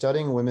 where we're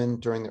studying women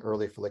during the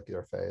early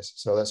follicular phase.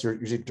 So that's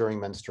usually during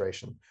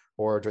menstruation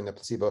or during the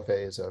placebo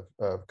phase of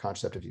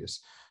contraceptive use.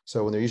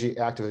 So when they're usually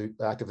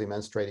actively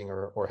menstruating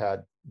or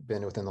had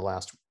been within the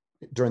last,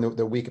 during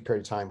the week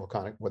period of time,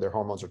 where their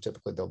hormones are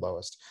typically the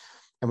lowest.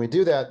 And we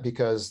do that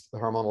because the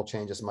hormonal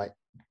changes might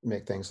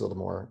make things a little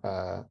more,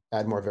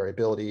 add more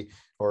variability,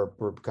 or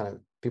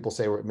people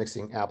say we're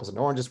mixing apples and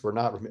oranges. We're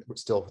not, we're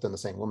still within the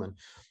same woman.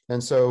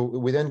 And so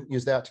we then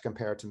use that to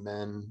compare to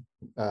men,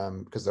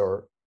 because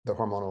the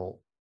hormonal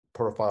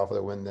profile for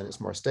the women then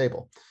is more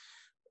stable.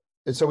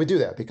 And so we do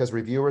that because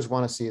reviewers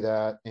want to see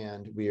that,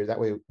 and that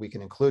way we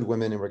can include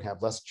women and we're going to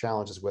have less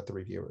challenges with the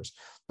reviewers.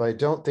 But I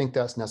don't think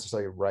that's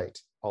necessarily right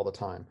all the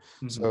time.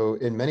 So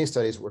in many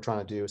studies, what we're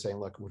trying to do is saying,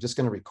 look, we're just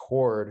going to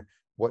record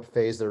what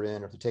phase they're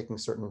in, or if they're taking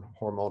certain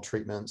hormonal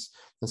treatments.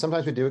 And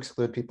sometimes we do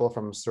exclude people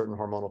from certain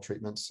hormonal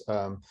treatments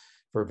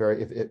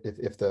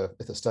if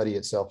the study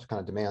itself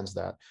kind of demands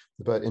that.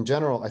 But in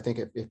general, I think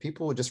if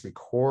people would just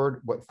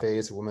record what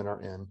phase women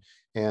are in,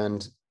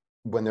 and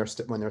when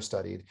they're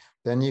studied,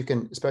 then you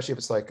can, especially if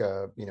it's like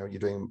you're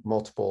doing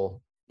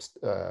multiple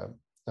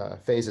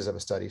phases of a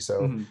study,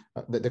 so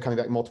they're coming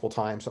back multiple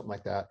times, something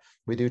like that.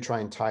 We do try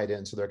and tie it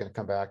in, so they're going to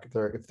come back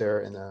if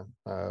they're in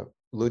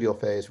luteal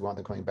phase, we want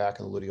them coming back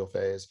in the luteal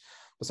phase.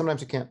 But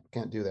sometimes you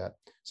can't do that.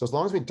 So as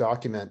long as we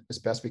document as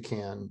best we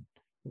can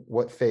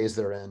what phase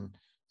they're in,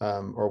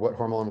 or what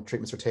hormonal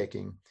treatments they're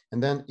taking,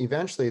 and then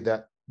eventually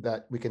that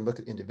we can look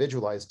at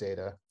individualized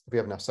data if we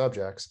have enough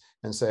subjects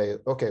and say,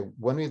 okay,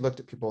 when we looked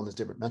at people in these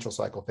different menstrual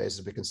cycle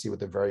phases, we can see what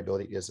the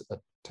variability is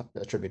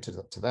attributed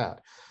to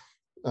that.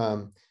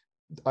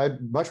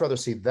 I'd much rather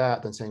see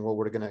that than saying, well,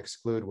 we're going to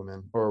exclude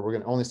women, or we're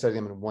going to only study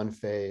them in one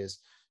phase,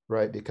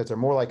 right? Because they're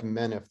more like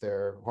men if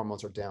their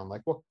hormones are down.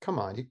 Like, well, come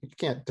on, you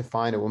can't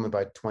define a woman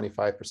by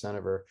 25%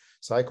 of her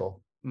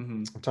cycle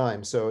of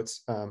time. So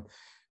it's,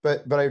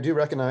 but I do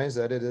recognize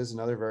that it is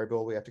another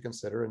variable we have to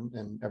consider,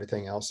 and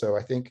everything else. So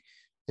I think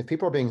if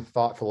people are being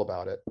thoughtful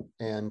about it,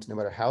 and no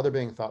matter how they're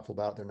being thoughtful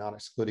about it, they're not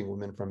excluding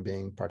women from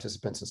being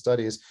participants in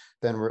studies,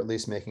 then we're at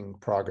least making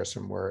progress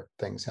from where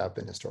things have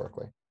been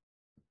historically.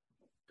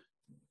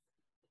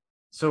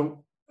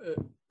 So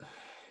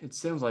it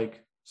sounds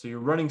like, so you're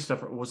running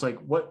stuff. It was like,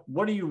 what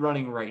are you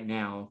running right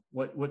now?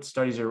 What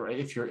studies are,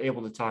 if you're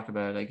able to talk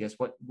about it, I guess,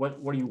 what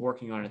are you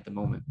working on at the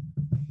moment?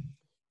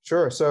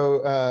 Sure.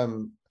 So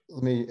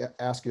let me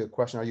ask you a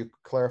question. Are you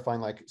clarifying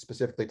like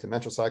specifically to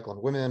menstrual cycle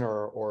in women,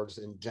 or just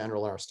in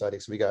general in our study?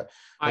 So we got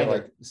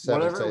like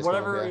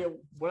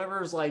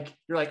whatever is like,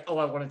 you're like, oh,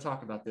 I want to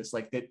talk about this,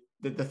 like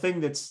the thing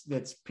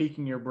that's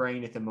piquing your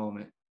brain at the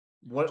moment,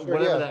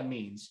 whatever that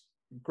means.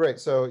 Great.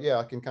 So yeah,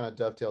 I can kind of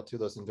dovetail two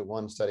of those into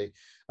one study.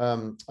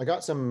 I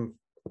got some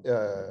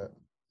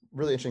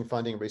really interesting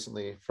funding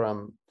recently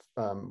from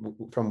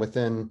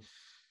within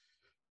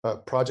a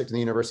project in the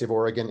University of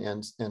Oregon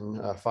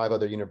and 5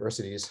 other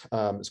universities.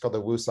 It's called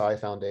the Wu Tsai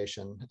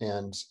Foundation,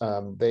 and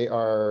they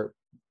are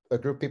a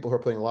group of people who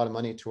are putting a lot of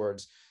money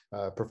towards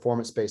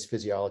performance-based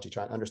physiology,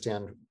 trying to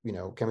understand,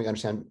 can we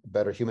understand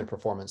better human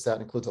performance?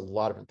 That includes a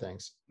lot of different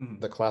things.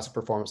 The classic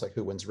performance, like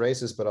who wins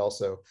races, but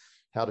also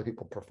how do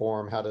people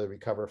perform? How do they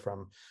recover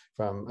from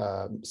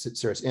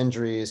serious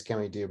injuries? Can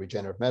we do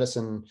regenerative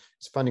medicine?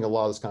 It's funding a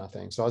lot of this kind of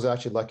thing. So I was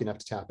actually lucky enough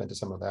to tap into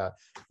some of that.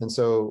 And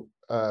so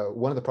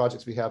one of the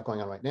projects we have going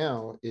on right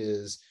now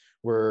is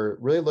we're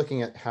really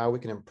looking at how we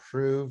can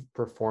improve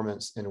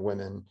performance in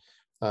women,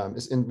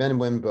 in men and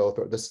women both,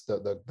 but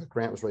the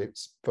grant was really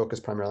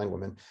focused primarily on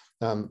women,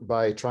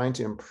 by trying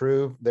to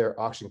improve their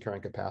oxygen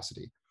carrying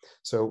capacity.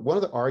 So one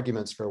of the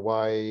arguments for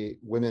why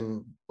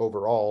women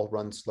overall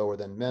run slower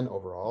than men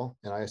overall,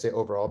 and I say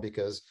overall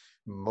because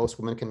most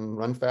women can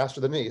run faster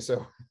than me.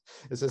 So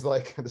it's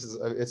right.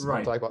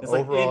 I'm talking about it's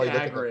overall. Like in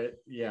aggregate,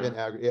 in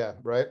aggregate,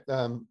 right.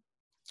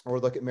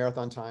 Or look at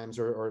marathon times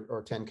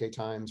or 10K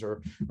times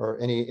or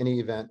any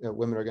event,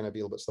 women are going to be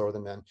a little bit slower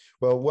than men.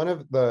 Well, one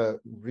of the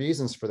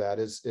reasons for that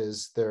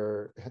is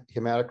their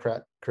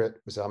hematocrit,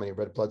 was how many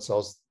red blood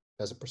cells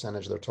as a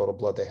percentage of their total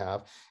blood they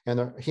have, and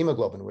their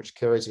hemoglobin, which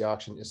carries the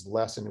oxygen, is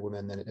less in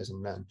women than it is in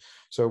men.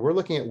 So we're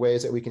looking at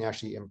ways that we can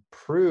actually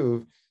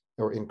improve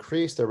or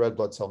increase their red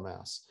blood cell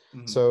mass.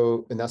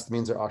 So, and that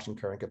means their oxygen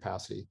carrying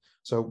capacity.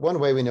 So one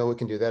way we know we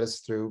can do that is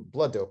through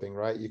blood doping,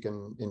 right? You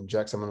can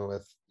inject someone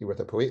with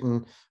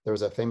erythropoietin. There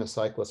was a famous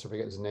cyclist, I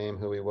forget his name,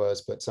 who he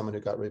was, but someone who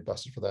got really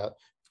busted for that.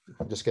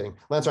 I'm just kidding.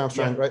 Lance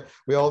Armstrong, right?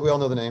 We all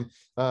know the name.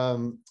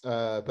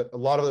 But a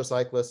lot of other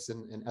cyclists,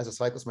 and as a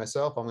cyclist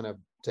myself, I'm going to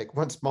take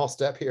one small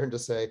step here and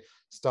just say,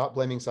 stop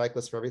blaming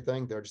cyclists for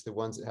everything. They're just the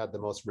ones that had the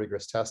most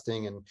rigorous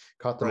testing and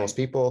caught the most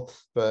people.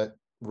 But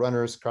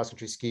runners,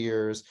 cross-country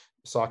skiers,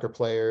 soccer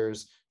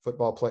players,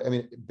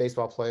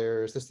 baseball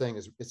players, this thing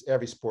it's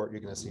every sport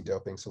you're going to see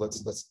doping. So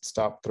let's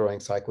stop throwing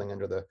cycling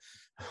under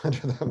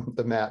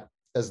the mat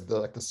as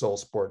the sole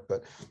sport,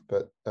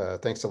 but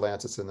thanks to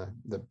Lance, it's in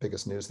the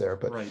biggest news there.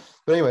 But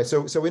anyway,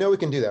 so we know we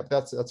can do that.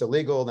 But that's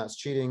illegal and that's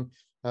cheating.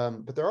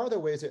 But there are other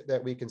ways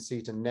that we can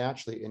see to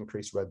naturally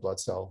increase red blood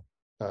cell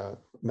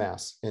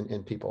mass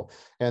in people.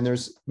 And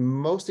there's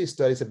most of these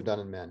studies have been done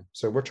in men.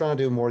 So we're trying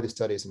to do more of these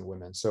studies in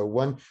women. So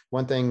one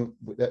thing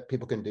that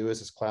people can do is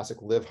this classic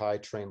live high,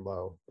 train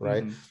low,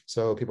 right?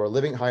 So people are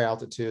living at high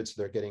altitude, so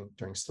they're getting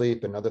during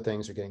sleep and other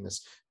things, are getting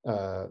this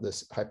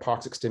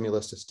hypoxic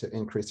stimulus just to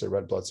increase their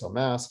red blood cell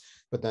mass.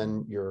 But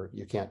then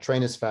you can't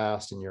train as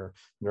fast, and your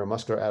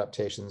neuromuscular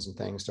adaptations and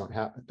things don't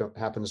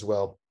happen as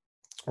well,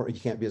 or you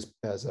can't be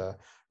as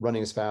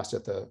running as fast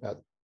at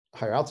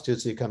higher altitude,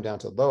 so you come down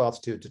to low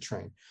altitude to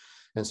train.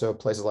 And so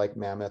places like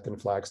Mammoth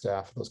and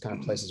Flagstaff, those kind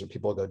of places where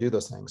people go do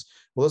those things.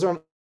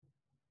 Well,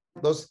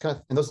 those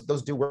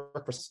do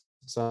work for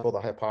some people. The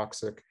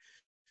hypoxic,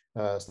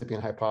 sleeping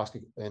in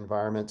hypoxic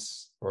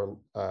environments, or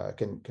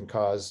can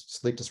cause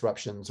sleep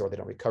disruptions, or they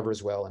don't recover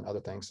as well, and other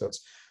things. So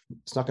it's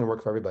not going to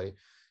work for everybody.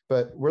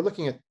 But we're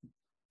looking at,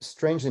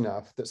 strangely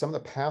enough, that some of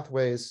the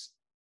pathways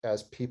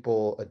as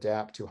people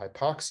adapt to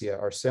hypoxia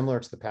are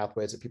similar to the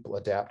pathways that people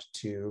adapt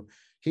to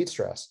heat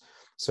stress.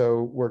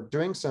 So we're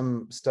doing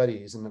some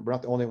studies, and we're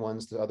not the only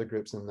ones, the other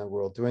groups in the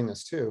world doing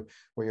this too,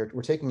 where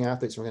we're taking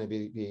athletes, we're going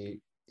to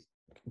be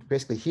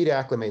basically heat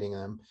acclimating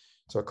them.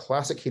 So a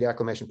classic heat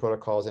acclimation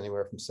protocol is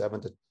anywhere from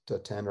 7 to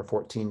 10 or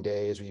 14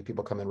 days, where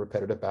people come in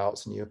repetitive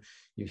bouts and you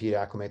heat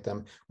acclimate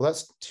them. Well,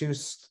 that's too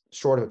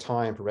short of a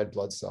time for red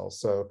blood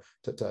cells, so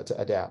to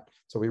adapt.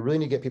 So we really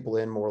need to get people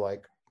in more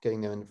like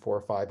getting them in 4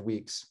 or 5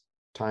 weeks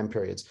time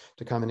periods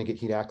to come in and get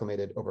heat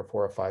acclimated over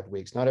 4 or 5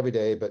 weeks, not every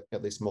day, but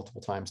at least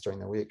multiple times during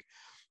the week.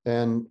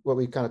 And what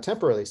we've kind of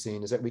temporarily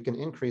seen is that we can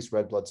increase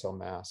red blood cell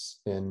mass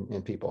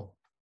in people.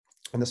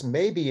 And this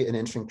may be an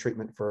interesting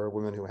treatment for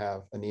women who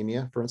have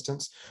anemia, for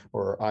instance,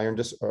 or iron,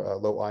 or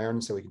low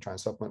iron. So we can try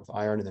and supplement with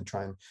iron and then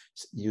try and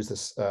use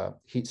this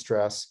heat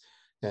stress.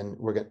 And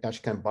we're going to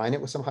actually combine it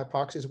with some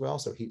hypoxia as well.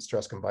 So heat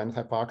stress combined with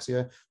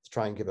hypoxia to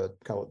try and give a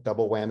kind of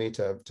double whammy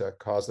to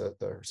cause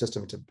the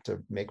system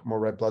to make more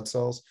red blood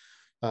cells.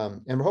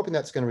 And we're hoping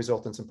that's going to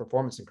result in some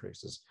performance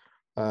increases.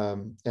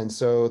 And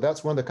so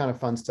that's one of the kind of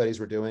fun studies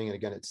we're doing. And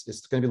again,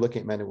 it's going to be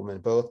looking at men and women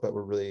both, but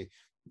we're really,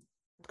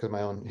 because of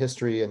my own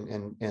history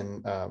and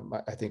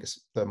I think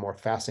the more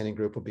fascinating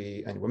group will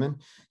be in women,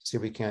 to see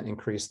if we can't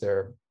increase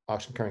their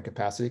oxygen carrying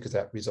capacity, because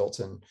that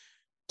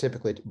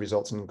typically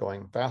results in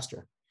going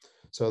faster.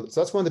 So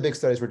that's one of the big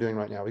studies we're doing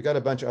right now. We got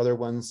a bunch of other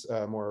ones,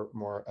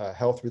 more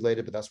health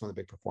related, but that's one of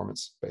the big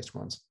performance based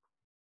ones.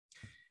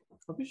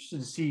 I'm interested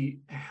to see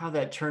how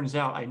that turns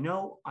out. I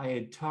know I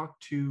had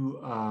talked to,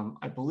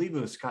 I believe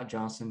it was Scott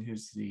Johnson,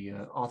 who's the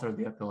author of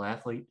The Uphill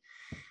Athlete.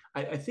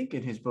 I think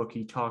in his book,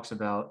 he talks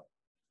about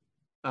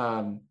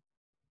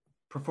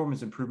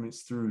performance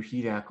improvements through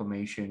heat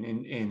acclimation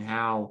and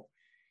how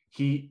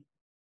heat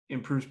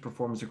improves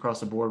performance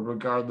across the board,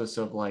 regardless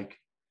of like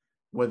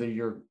whether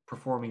you're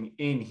performing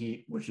in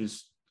heat, which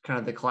is kind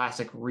of the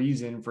classic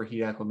reason for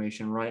heat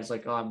acclimation, right? It's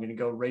like, oh, I'm going to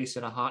go race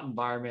in a hot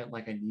environment.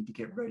 Like I need to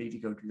get ready to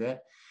go do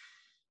that.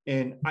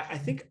 And I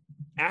think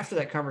after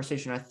that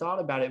conversation, I thought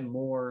about it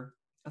more.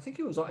 I think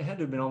it had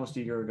to have been almost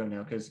a year ago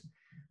now, because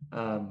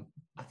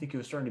I think it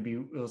was starting to be,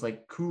 it was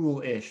like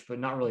cool-ish, but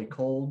not really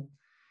cold.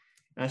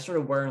 And I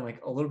started wearing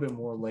like a little bit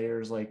more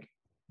layers, like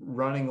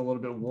running a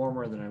little bit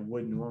warmer than I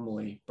would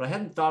normally. But I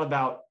hadn't thought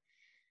about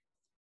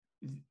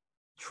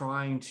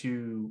trying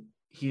to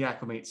heat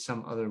acclimate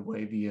some other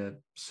way via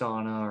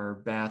sauna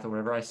or bath or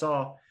whatever. I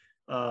saw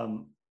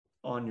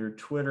on your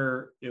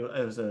Twitter, it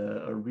was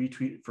a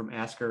retweet from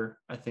Asker,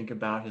 I think,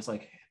 about his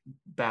like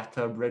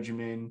bathtub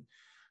regimen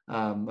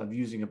of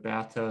using a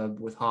bathtub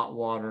with hot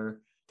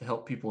water to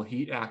help people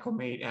heat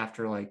acclimate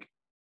after like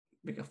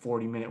a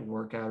 40-minute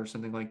workout or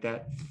something like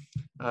that.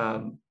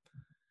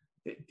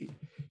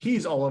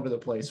 He's all over the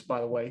place, by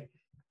the way,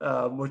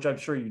 which I'm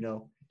sure you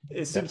know.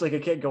 It seems like I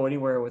can't go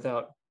anywhere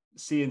without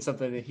seeing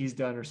something that he's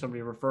done or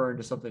somebody referring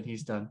to something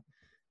he's done.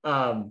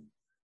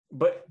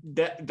 But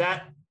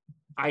that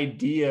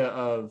idea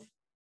of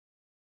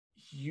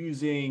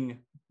using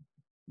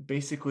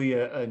basically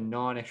a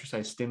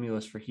non-exercise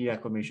stimulus for heat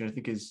acclimation, I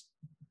think is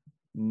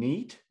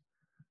neat.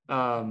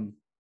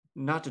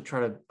 Not to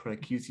try to put a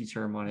cutesy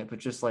term on it, but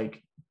just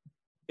like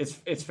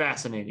it's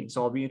fascinating.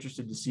 So I'll be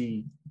interested to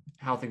see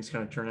how things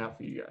kind of turn out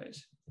for you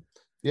guys.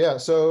 Yeah.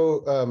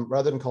 So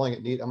rather than calling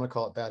it neat, I'm going to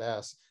call it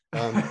badass.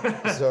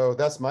 So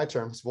that's my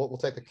term. So we'll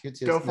take the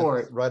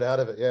cutesy right out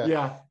of it. Yeah.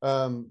 Yeah.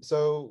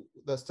 So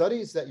the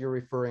studies that you're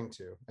referring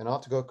to, and I'll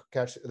have to go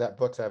catch that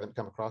book, so I haven't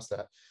come across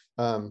that.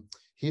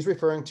 He's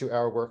referring to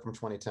our work from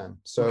 2010.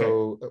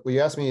 So we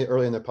asked me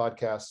early in the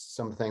podcast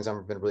some of the things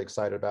I've been really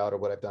excited about or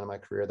what I've done in my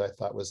career that I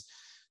thought was,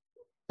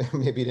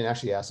 maybe you didn't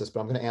actually ask this, but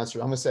I'm going to answer.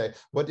 I'm going to say,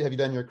 what have you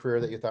done in your career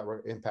that you thought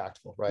were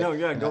impactful, right? No,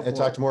 yeah, go for it. And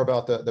talked more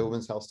about the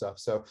women's health stuff.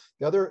 So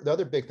the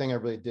other big thing I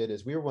really did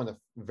is we were one of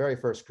the very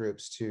first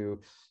groups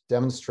to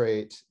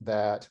demonstrate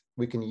that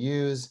we can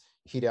use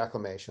heat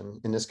acclimation.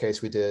 In this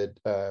case, we did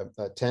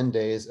 10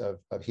 days of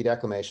heat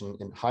acclimation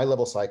in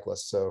high-level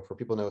cyclists. So for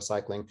people who know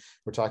cycling,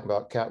 we're talking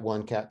about Cat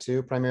 1, Cat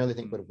 2, primarily. I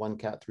think we put 1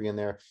 Cat 3 in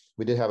there.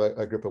 We did have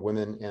a group of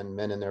women and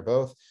men in there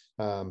both.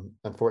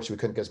 Unfortunately, we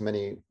couldn't get as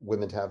many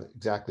women to have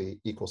exactly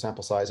equal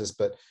sample sizes,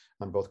 but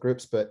on both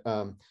groups. But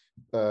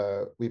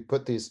we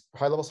put these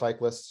high-level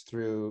cyclists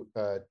through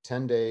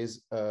 10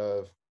 days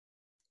of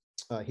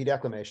heat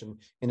acclimation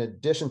in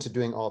addition to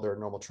doing all their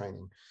normal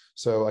training.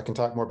 So I can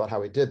talk more about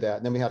how we did that.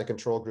 And then we had a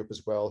control group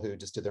as well who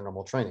just did their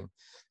normal training,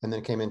 and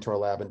then came into our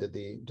lab and did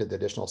the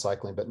additional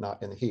cycling, but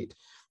not in the heat.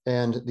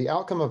 And the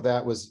outcome of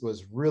that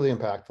was really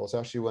impactful. It's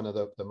actually one of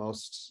the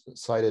most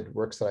cited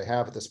works that I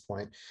have at this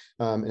point.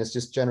 And it's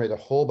just generated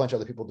a whole bunch of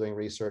other people doing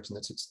research. And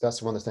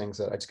that's one of the things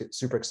that I just get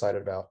super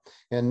excited about.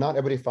 And not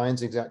everybody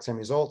finds the exact same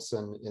results,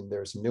 and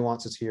there's some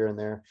nuances here and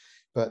there.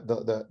 But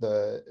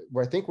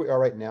where I think we are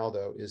right now,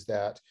 though, is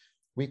that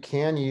we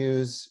can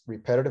use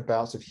repetitive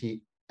bouts of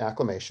heat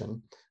acclimation.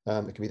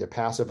 It can be either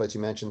passive, as you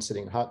mentioned,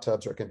 sitting in hot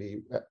tubs, or it can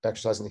be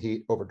exercising the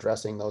heat,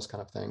 overdressing, those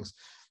kind of things.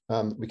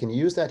 We can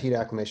use that heat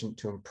acclimation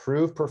to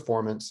improve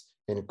performance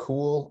in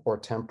cool or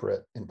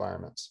temperate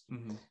environments.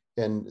 Mm-hmm.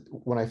 And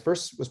when I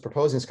first was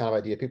proposing this kind of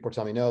idea, people were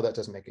telling me, no, that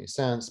doesn't make any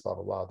sense, blah,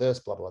 blah, blah, this,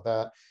 blah, blah,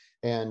 that.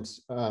 And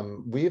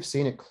we've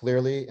seen it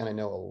clearly, and I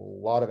know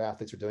a lot of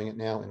athletes are doing it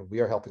now, and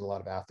we are helping a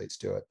lot of athletes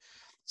do it.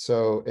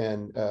 So,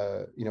 and,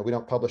 we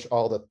don't publish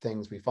all the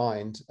things we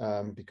find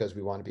because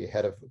we want to be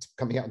ahead of what's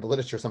coming out in the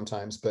literature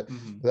sometimes, but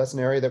that's an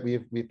area that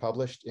we've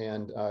published,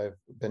 and I've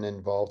been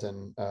involved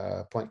in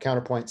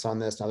counterpoints on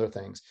this and other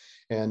things.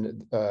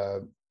 And,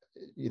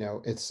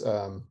 it's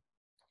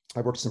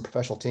I've worked with some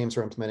professional teams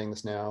who are implementing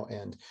this now,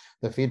 and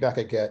the feedback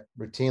I get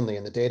routinely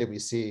and the data we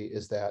see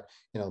is that,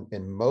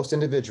 in most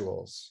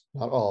individuals,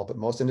 not all, but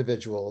most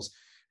individuals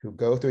who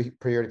go through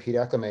a period of heat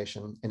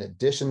acclimation, in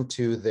addition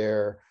to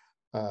their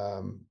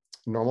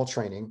normal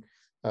training,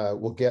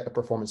 will get a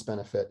performance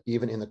benefit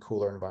even in the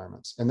cooler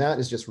environments. And that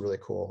is just really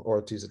cool,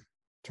 or to use a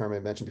term I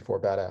mentioned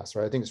before, badass,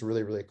 right? I think it's a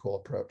really, really cool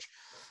approach.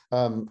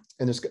 And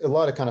there's a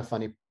lot of kind of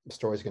funny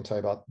stories you can tell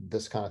you about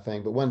this kind of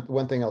thing. But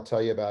one thing I'll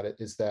tell you about it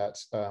is that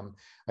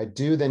I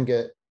do then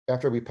get,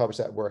 after we publish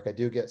that work, I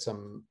do get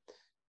some,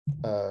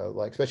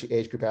 like especially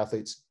age group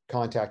athletes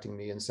contacting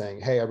me and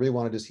saying, hey, I really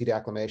want to do heat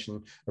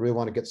acclimation. I really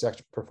want to get this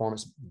extra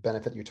performance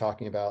benefit you're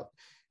talking about.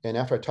 And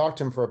after I talk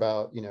to them for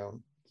about,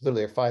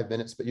 literally 5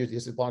 minutes, but usually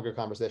it's a longer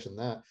conversation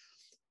than that,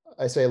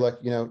 I say,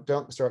 look,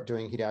 don't start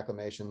doing heat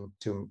acclimation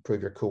to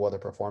improve your cool weather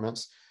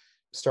performance.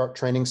 Start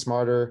training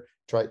smarter,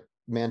 try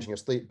managing your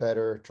sleep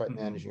better, try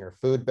managing your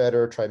food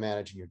better, try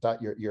managing your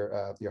diet,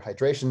 your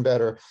hydration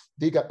better.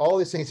 You got all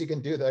these things you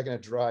can do that are going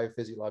to drive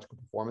physiological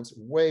performance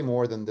way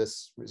more than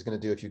this is going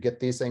to do. If you get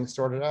these things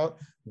sorted out,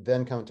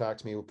 then come talk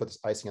to me. We'll put this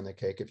icing on the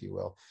cake, if you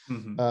will.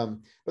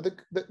 But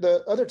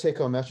the other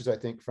take-home message, I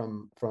think,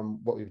 from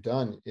what we've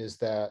done is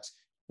that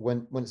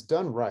when it's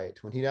done right,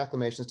 when heat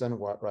acclimation is done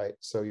right,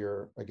 so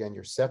you're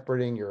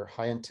separating your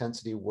high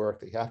intensity work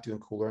that you have to in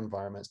cooler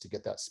environments to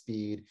get that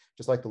speed,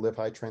 just like the live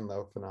high, train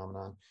low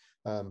phenomenon.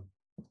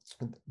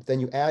 Then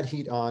you add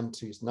heat on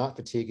to, it's not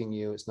fatiguing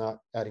you, it's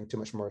not adding too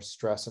much more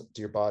stress to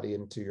your body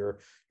and to your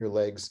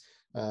legs.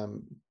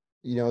 Then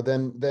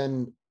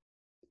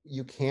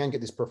you can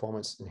get these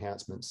performance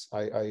enhancements.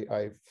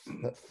 I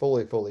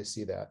fully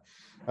see that.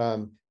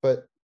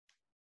 But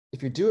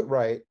if you do it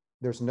right,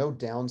 there's no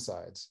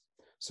downsides.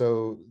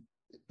 So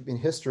in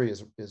history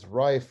is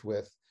rife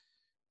with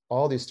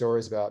all these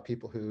stories about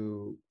people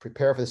who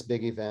prepare for this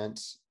big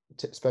event,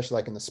 especially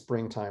like in the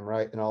springtime,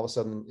 right? And all of a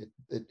sudden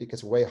it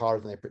gets way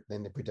harder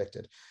than they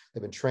predicted.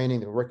 They've been training,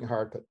 they've been working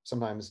hard, but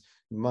sometimes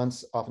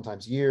months,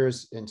 oftentimes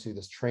years into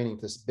this training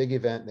for this big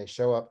event, and they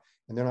show up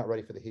and they're not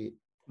ready for the heat.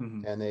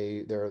 And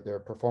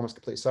their performance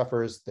completely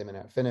suffers. They may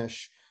not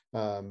finish,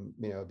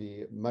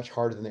 be much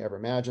harder than they ever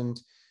imagined,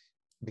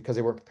 because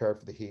they weren't prepared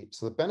for the heat.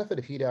 So the benefit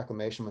of heat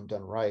acclimation when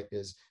done right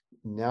is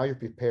now you're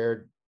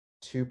prepared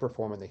to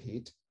perform in the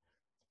heat,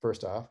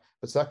 first off.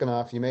 But second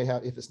off, you may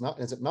have, if it's not,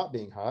 ends up not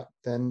being hot,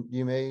 then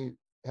you may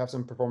have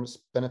some performance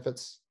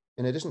benefits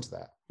in addition to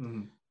that.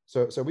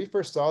 So we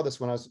first saw this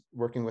when I was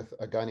working with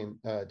a guy named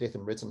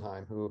Dathan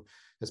Ritzenheim, who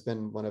has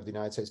been one of the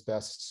United States'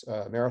 best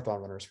marathon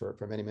runners for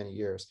many, many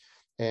years.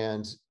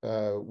 And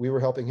we were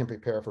helping him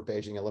prepare for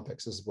Beijing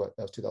Olympics. This is that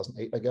was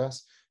 2008, I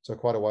guess. So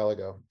quite a while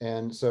ago.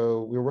 And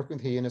so we were working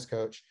with him and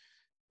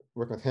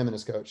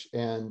his coach.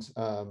 And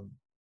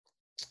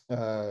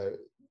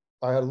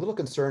I had a little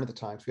concern at the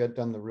time, because we hadn't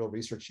done the real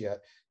research yet,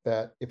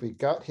 that if we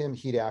got him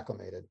heat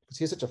acclimated, because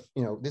he's such a,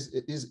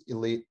 these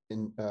elite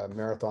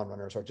marathon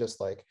runners are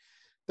just like,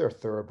 they're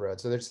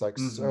thoroughbreds. So they're just like,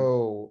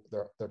 so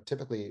they're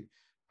typically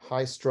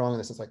high strung in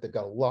the sense, like they've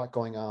got a lot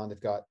going on. They've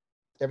got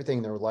everything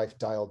in their life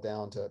dialed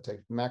down to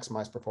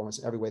maximize performance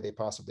in every way they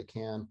possibly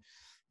can.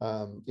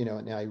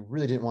 And I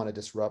really didn't want to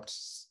disrupt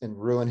and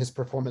ruin his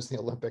performance in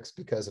the Olympics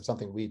because of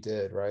something we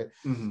did, right?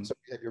 So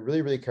you're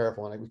really, really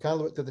careful. And we kind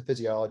of looked at the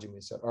physiology and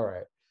we said, all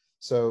right,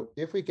 so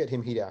if we get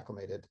him heat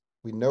acclimated,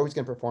 we know he's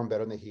going to perform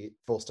better in the heat,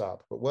 full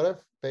stop. But what if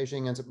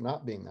Beijing ends up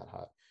not being that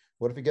hot?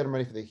 What if we get him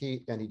ready for the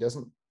heat and he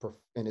doesn't,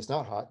 and it's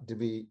not hot? Did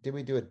we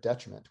do a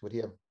detriment?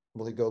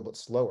 Will he go a bit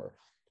slower?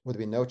 Would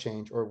there be no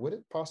change? Or would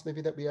it possibly be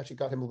that we actually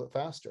got him a little bit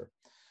faster?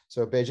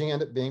 So Beijing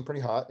ended up being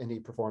pretty hot, and he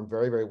performed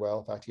very, very well.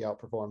 In fact, he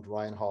outperformed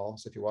Ryan Hall.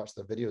 So if you watch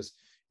the videos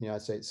in the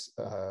United States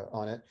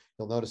on it,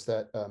 you'll notice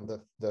that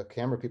the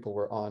camera people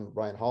were on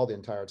Ryan Hall the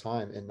entire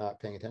time and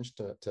not paying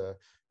attention to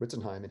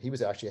Ritzenheim. And he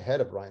was actually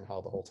ahead of Ryan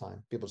Hall the whole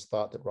time. People just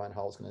thought that Ryan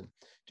Hall was going to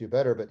do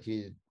better, but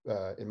he,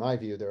 in my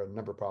view, there are a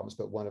number of problems,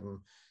 but one of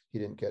them, he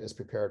didn't get as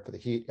prepared for the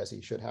heat as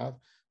he should have.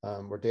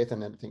 Where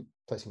Dathan, I think,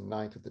 placing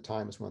 9th at the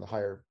time is one of the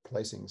higher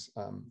placings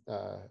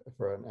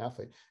for an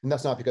athlete. And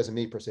that's not because of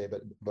me per se,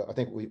 but I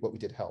think what we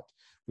did helped.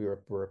 We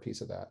were a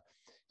piece of that.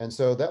 And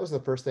so that was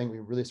the first thing we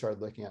really started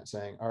looking at,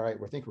 saying, all right,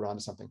 we think we're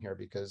onto something here,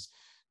 because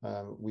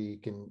we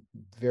can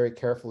very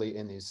carefully,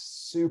 in these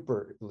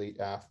super elite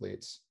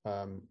athletes,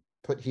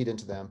 put heat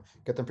into them,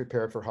 get them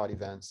prepared for hot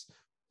events.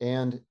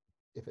 And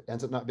if it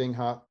ends up not being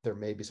hot, there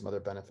may be some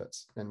other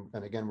benefits. And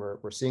again,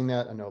 we're seeing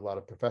that. I know a lot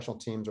of professional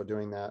teams are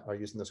doing that, are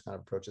using those kind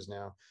of approaches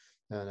now.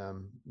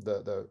 And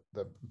the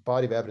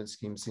body of evidence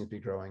seems to be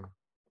growing.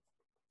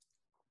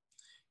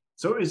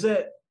 So is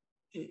the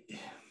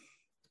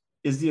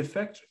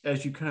effect,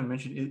 as you kind of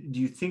mentioned, do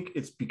you think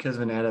it's because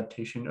of an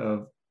adaptation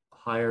of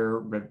higher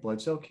red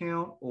blood cell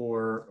count,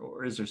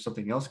 or is there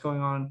something else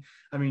going on?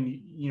 I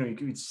mean, you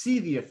can see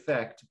the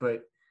effect,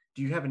 but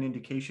do you have an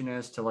indication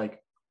as to,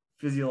 like,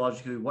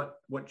 physiologically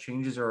what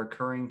changes are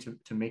occurring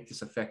to make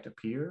this effect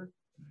appear?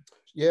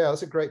 Yeah,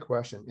 that's a great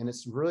question. And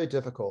it's really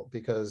difficult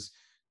because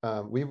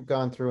we've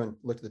gone through and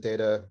looked at the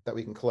data that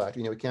we can collect.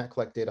 We can't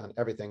collect data on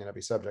everything and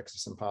every subject,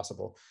 it's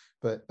impossible.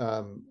 But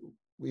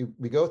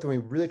we go through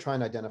and we really try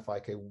and identify,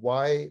 okay,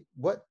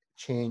 what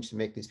changed to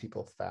make these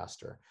people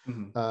faster,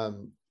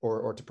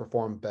 or to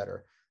perform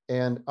better?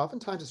 And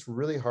oftentimes it's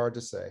really hard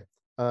to say.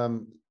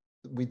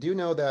 We do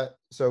know that,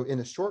 so in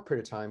a short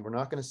period of time, we're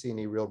not going to see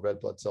any real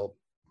red blood cell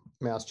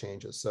mass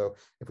changes. So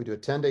if we do a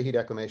 10-day heat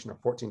acclimation or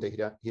 14-day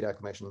heat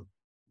acclimation,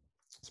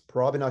 it's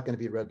probably not going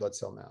to be red blood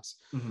cell mass.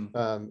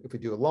 If we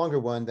do a longer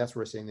one, that's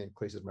where we're seeing the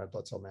increases in red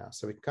blood cell mass.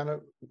 So we kind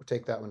of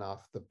take that one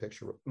off the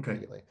picture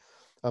immediately.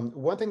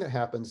 One thing that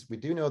happens, we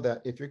do know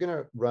that if you're going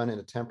to run in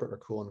a temperate or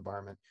cool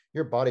environment,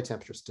 your body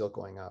temperature is still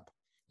going up.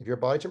 If your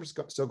body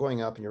temperature is still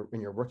going up and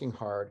you're working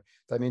hard,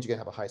 that means you're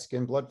going to have a high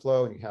skin blood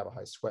flow and you have a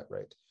high sweat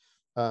rate.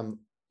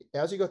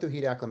 As you go through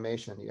heat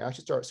acclimation, you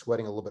actually start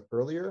sweating a little bit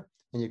earlier,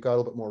 and you've got a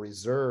little bit more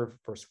reserve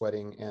for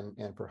sweating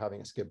and for having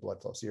a skip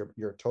blood flow. So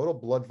your total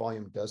blood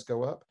volume does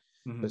go up,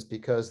 but it's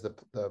because the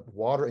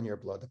water in your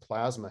blood, the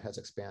plasma, has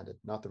expanded,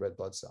 not the red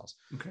blood cells.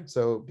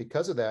 So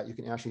because of that, you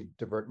can actually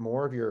divert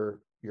more of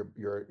your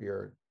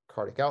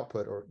cardiac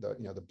output, or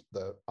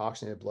the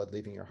oxygenated blood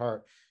leaving your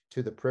heart,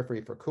 to the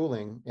periphery for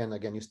cooling. And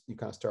again, you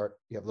kind of start,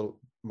 you have a little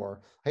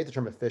more, I hate the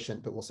term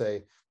efficient, but we'll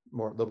say a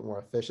little bit more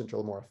efficient or a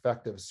little more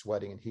effective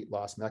sweating and heat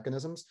loss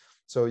mechanisms.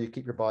 So you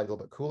keep your body a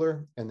little bit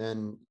cooler, and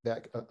then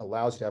that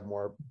allows you to have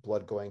more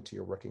blood going to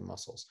your working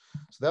muscles.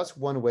 So that's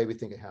one way we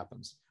think it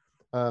happens.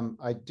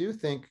 I do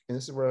think, and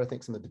this is where I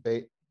think some of the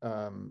debate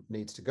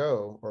needs to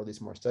go, or at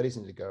least more studies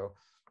need to go,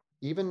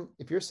 even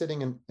if you're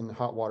sitting in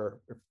hot water,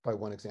 by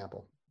one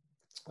example,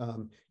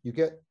 you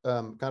get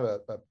kind of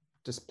a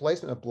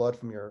displacement of blood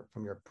from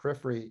your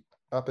periphery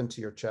up into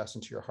your chest,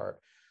 into your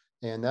heart,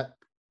 and that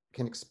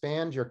can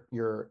expand your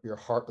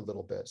heart a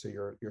little bit. So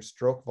your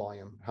stroke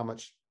volume, how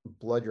much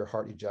blood your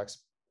heart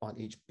ejects on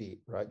each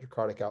beat, right? Your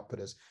cardiac output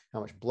is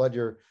how much blood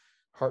your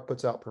heart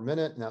puts out per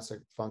minute, and that's a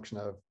function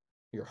of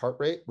your heart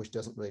rate, which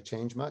doesn't really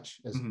change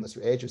much unless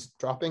your age is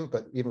dropping,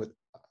 but even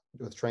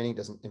with training,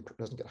 doesn't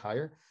get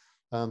higher.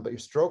 But your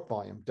stroke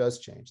volume does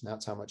change, and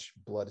that's how much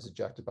blood is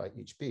ejected by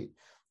each beat.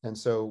 And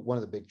so one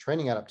of the big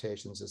training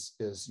adaptations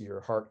is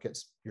your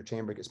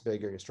chamber gets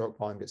bigger, your stroke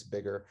volume gets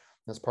bigger.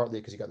 And that's partly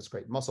because you got this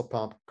great muscle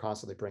pump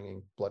constantly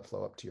bringing blood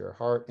flow up to your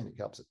heart, and it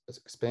helps it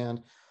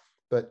expand.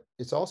 But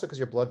it's also because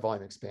your blood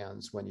volume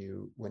expands when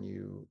you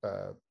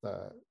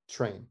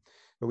train.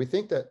 But we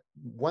think that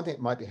one thing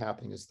that might be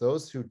happening is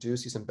those who do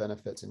see some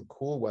benefits in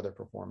cool weather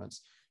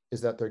performance is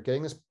that they're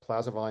getting this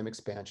plasma volume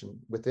expansion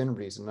within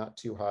reason, not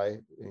too high.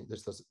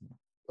 There's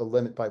a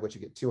limit by which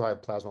you get too high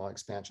of plasma volume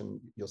expansion,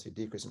 you'll see a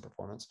decrease in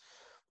performance.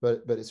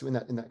 But it's in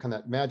that kind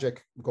of that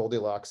magic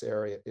Goldilocks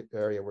area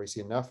where you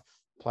see enough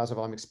plasma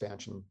volume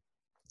expansion,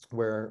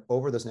 where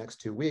over this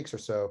next 2 weeks or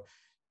so,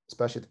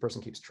 especially if the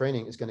person keeps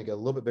training, is going to get a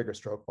little bit bigger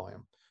stroke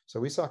volume. So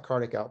we saw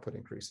cardiac output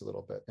increase a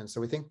little bit. And so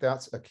we think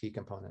that's a key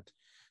component.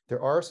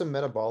 There are some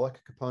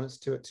metabolic components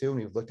to it too, and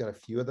we've looked at a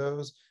few of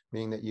those,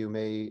 meaning that you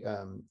may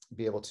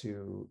be able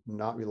to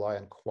not rely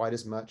on quite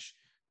as much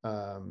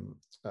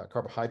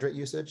carbohydrate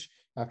usage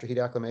after heat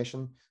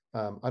acclimation.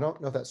 I don't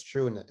know if that's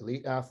true in the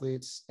elite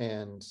athletes,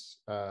 and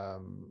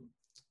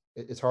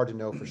it's hard to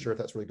know for sure if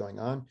that's really going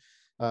on.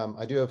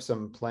 I do have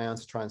some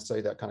plans to try and study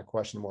that kind of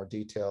question in more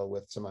detail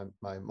with some of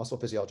my muscle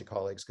physiology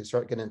colleagues, because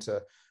start getting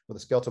into what the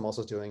skeletal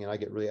muscle is doing, and I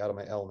get really out of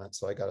my element.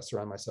 So I got to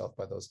surround myself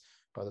by those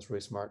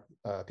really smart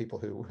people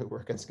who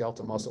work in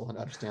skeletal muscle and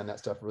understand that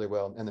stuff really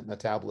well. And the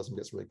metabolism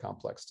gets really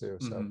complex too.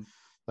 So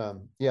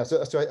yeah,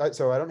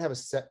 so I don't have a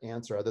set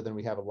answer other than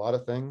we have a lot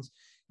of things.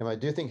 And what I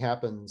do think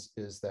happens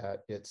is that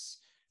it's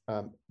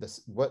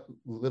what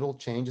little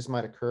changes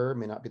might occur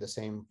may not be the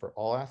same for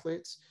all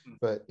athletes,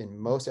 but in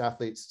most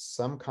athletes,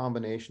 some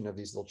combination of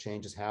these little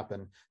changes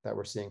happen that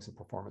we're seeing some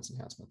performance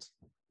enhancements.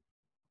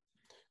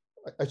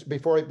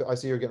 Before I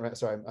see you're getting right,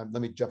 sorry,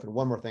 let me jump in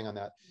one more thing on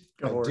that.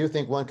 I do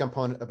think one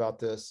component about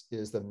this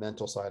is the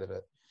mental side of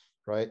it,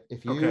 right?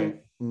 If you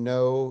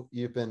know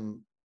you've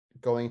been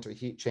going to a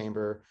heat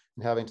chamber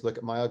and having to look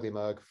at My Ugly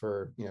Mug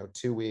for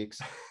 2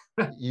 weeks,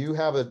 you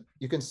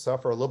can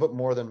suffer a little bit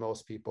more than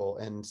most people.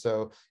 And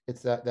so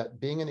it's that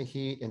being in the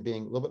heat and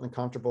being a little bit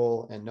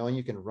uncomfortable and knowing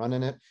you can run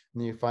in it,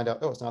 and then you find out,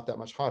 oh, it's not that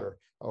much hotter,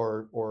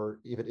 or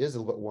if it is a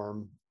little bit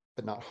warm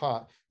but not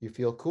hot, you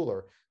feel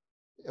cooler,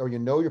 or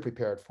you're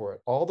prepared for it.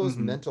 All those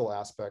mental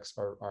aspects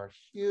are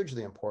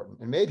hugely important,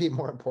 and maybe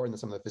more important than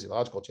some of the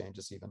physiological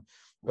changes even.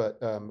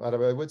 But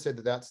I would say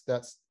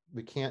that's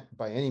we can't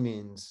by any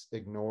means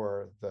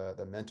ignore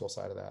the mental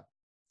side of that.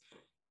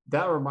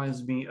 That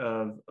reminds me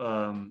of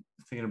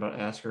thinking about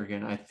Asker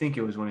again. I think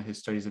it was one of his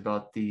studies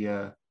about the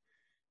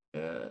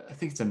I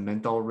think it's a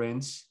menthol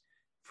rinse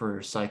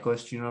for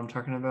cyclists. You know what I'm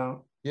talking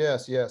about?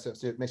 Yes.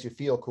 It makes you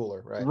feel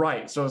cooler, right?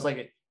 Right. So it's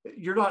like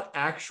you're not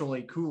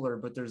actually cooler,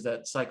 but there's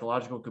that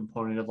psychological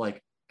component of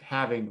like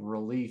having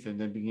relief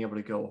and then being able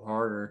to go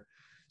harder.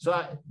 So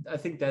I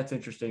think that's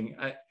interesting.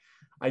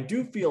 I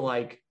do feel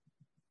like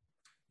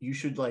you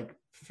should like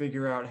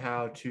figure out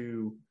how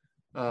to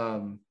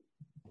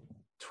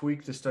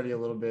tweak the study a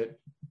little bit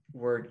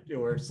where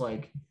it's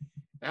like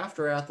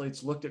after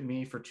athletes looked at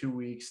me for 2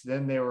 weeks,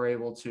 then they were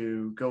able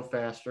to go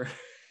faster.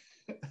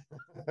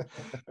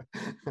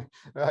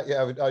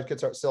 Yeah, I could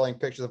start selling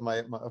pictures of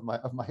my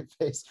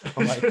face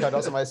or my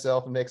cutouts of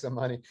myself and make some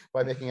money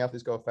by making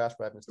athletes go fast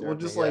by having to stare We'll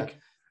at me. just Yeah, like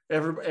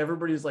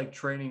everybody's like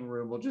training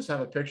room. We'll just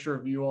have a picture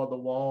of you on the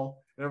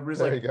wall, and everybody's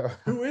there you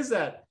like, go. "Who is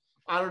that?"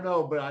 I don't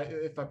know, but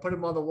if I put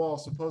him on the wall,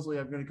 supposedly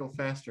I'm going to go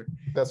faster.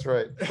 That's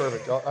right.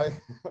 Perfect.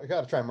 I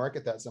got to try and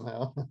market that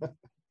somehow.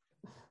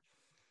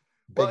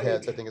 Well, Big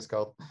heads, I think it's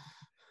called.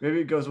 maybe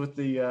it goes with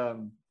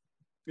the.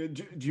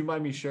 Do you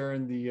mind me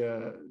sharing the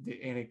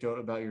anecdote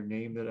about your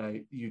name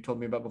that you told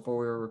me about before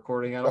we were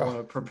recording? I don't want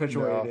to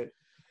perpetuate No, it.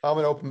 I'm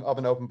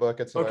an open book.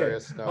 It's Okay,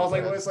 hilarious. I No, was go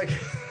like, well, ahead. it's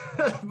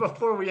like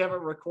before we have it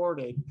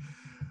recorded.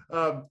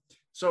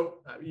 So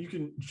you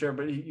can share,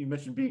 but you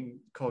mentioned being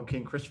called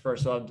King Christopher,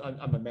 so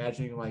I'm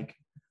imagining like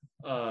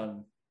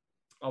um,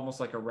 almost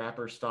like a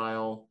rapper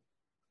style,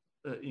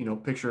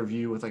 picture of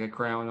you with like a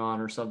crown on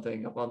or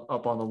something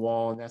up on the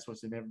wall, and that's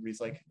what's in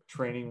everybody's like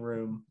training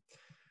room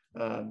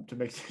to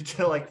make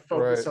to like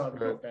focus Right, on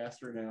go right.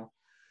 faster now.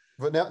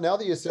 But now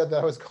that you said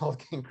that I was called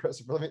King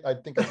Christopher, I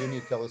think I do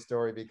need to tell the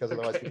story because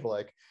otherwise Okay, people are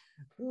like,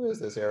 who is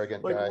this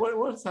arrogant like guy?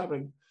 what's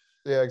happening?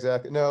 Yeah,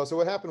 exactly. No, so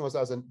what happened was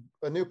I was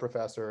a new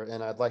professor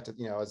and I'd like to,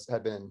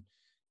 had been,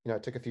 I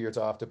took a few years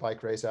off to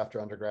bike race after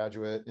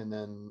undergraduate. And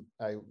then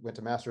I went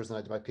to master's and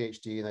I did my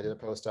PhD and I did a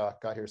postdoc,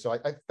 got here. So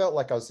I felt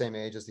like I was the same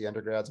age as the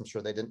undergrads. I'm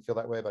sure they didn't feel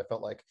that way, but I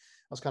felt like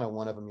I was kind of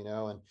one of them,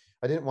 and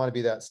I didn't want to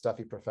be that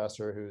stuffy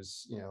professor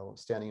who's,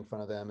 standing in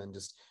front of them and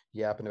just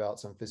yapping about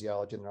some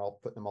physiology and they're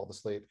all putting them all to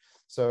sleep.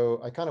 So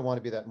I kind of want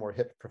to be that more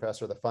hip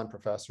professor, the fun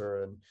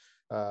professor. And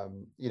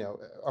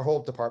our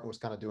whole department was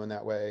kind of doing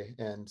that way.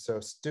 And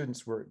so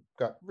students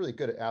got really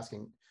good at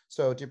asking,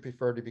 so do you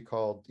prefer to be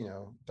called,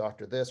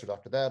 Dr. this or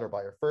Dr. that, or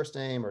by your first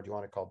name, or do you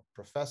want to call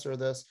professor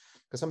this?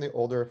 Because some of the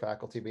older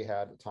faculty we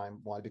had at the time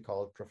wanted to be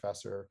called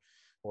professor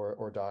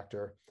or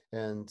doctor.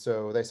 And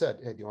so they said,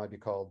 hey, do you want to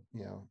be called,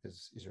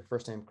 is your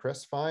first name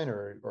Chris fine,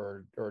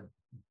 or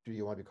do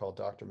you want to be called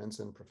Dr.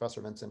 Minson,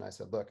 Professor Minson? I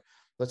said, look,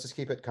 let's just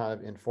keep it kind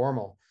of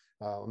informal.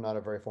 I'm not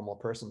a very formal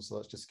person, so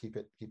let's just keep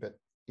it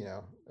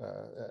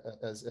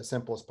as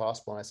simple as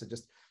possible. And I said,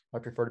 I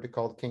prefer to be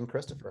called King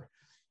Christopher.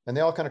 And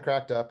they all kind of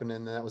cracked up. And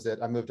then that was it.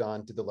 I moved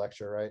on to the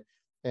lecture, right?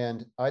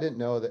 And I didn't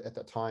know that at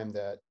the time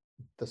that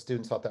the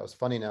students thought that was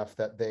funny enough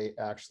that they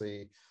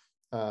actually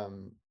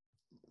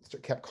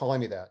kept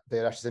calling me that. They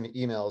had actually sent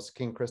me emails,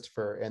 King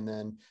Christopher. And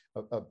then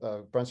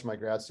a bunch of my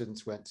grad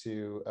students went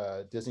to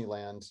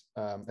Disneyland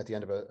at the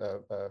end of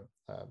a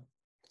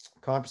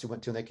conference we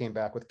went to, and they came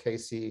back with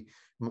KC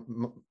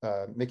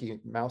Mickey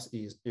Mouse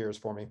ears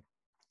for me.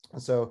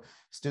 And so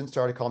students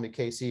started calling me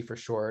KC for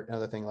short, and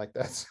other thing like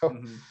that.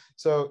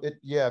 So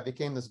it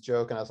became this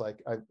joke. And I was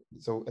like,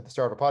 so at the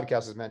start of a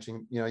podcast, I was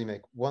mentioning, you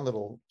make one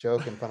little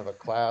joke in front of a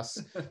class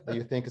that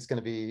you think it's going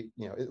to be,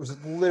 it was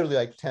literally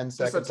like 10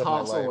 seconds Just a of my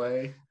toss life.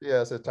 away.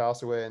 Yeah, so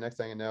toss away. And next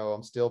thing you know,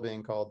 I'm still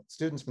being called.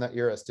 Students from that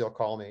era still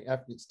call me.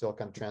 It still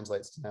kind of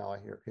translates to now. I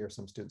hear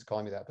some students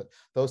calling me that, but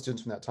those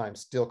students from that time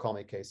still call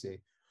me KC.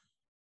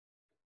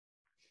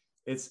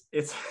 It's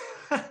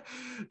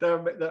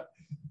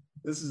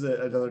this is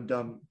another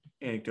dumb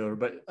anecdote,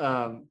 but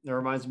it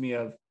reminds me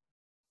of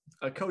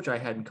a coach I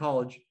had in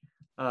college.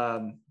 He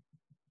was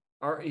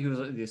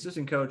the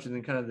assistant coach and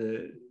then kind of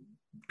the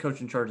coach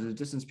in charge of the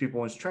distance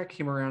people once track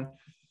came around.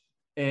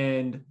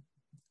 And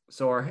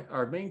so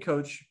our main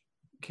coach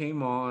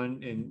came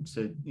on and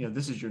said,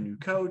 this is your new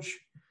coach.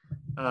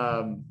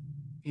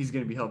 He's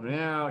going to be helping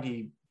out.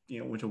 He,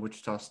 went to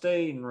Wichita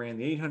State and ran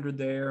the 800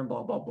 there and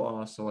blah, blah,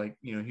 blah. So like,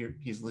 here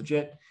he's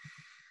legit.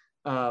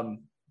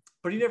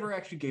 But he never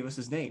actually gave us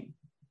his name.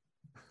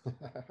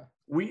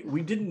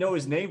 We didn't know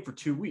his name for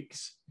 2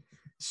 weeks.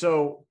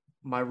 So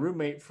my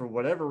roommate, for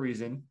whatever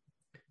reason,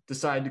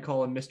 decided to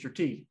call him Mr.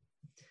 T.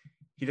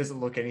 He doesn't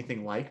look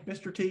anything like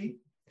Mr. T.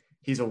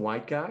 He's a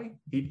white guy.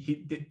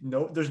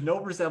 There's no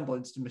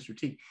resemblance to Mr.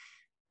 T.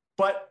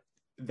 But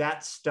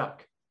that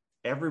stuck.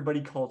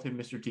 Everybody called him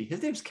Mr. T.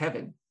 His name's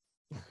Kevin.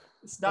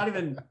 It's not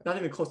even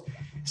close.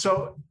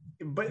 So,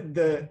 but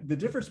the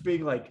difference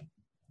being like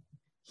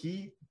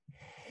he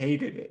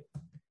hated it.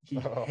 He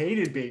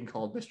hated being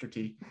called Mr.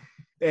 T.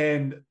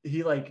 And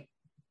he like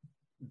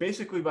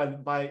basically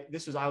by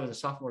this was I was a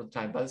sophomore at the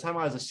time. By the time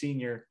I was a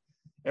senior,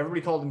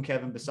 everybody called him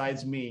Kevin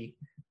besides me,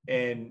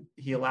 and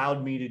he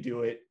allowed me to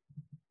do it.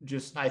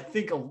 Just I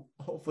think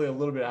hopefully a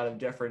little bit out of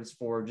deference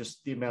for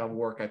just the amount of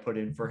work I put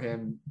in for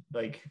him,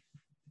 like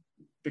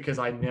because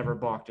I never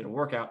balked at a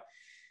workout.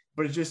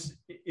 But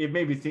it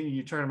made me think.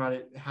 You turn about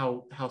it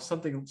how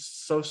something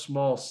so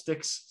small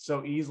sticks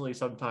so easily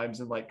sometimes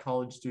in like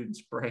college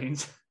students'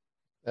 brains.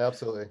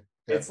 Absolutely.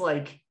 Yep. It's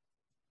like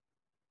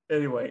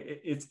anyway,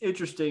 it's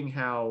interesting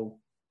how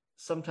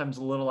sometimes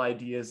little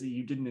ideas that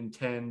you didn't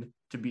intend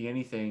to be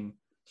anything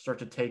start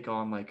to take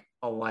on like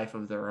a life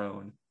of their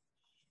own.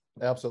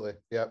 Absolutely.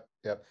 Yep.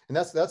 And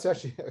that's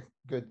actually a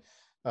good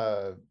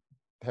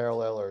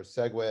parallel or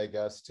segue, I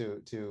guess,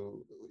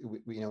 to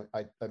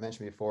I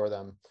mentioned before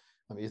them.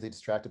 I'm easily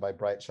distracted by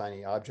bright,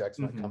 shiny objects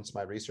when it Mm-hmm. comes to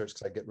my research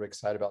because I get really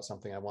excited about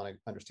something. I want to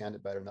understand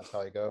it better, and that's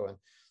how I go.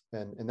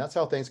 And that's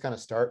how things kind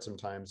of start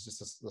sometimes.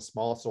 Just the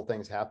smallest little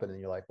things happen, and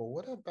you're like, well,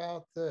 what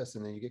about this?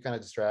 And then you get kind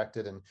of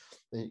distracted, and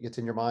then it gets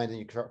in your mind, and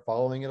you start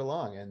following it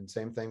along. And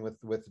same thing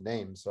with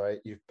names, right?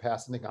 You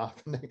pass something off,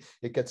 and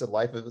it gets a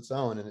life of its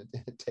own, and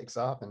it takes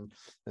off, and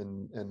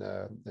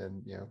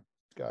you know,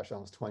 gosh,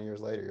 almost 20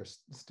 years later, you're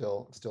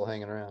still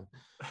hanging around.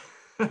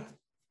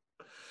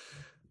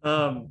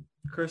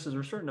 Chris, as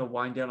we're starting to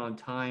wind down on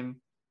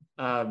time,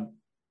 um,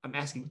 I'm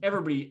asking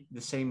everybody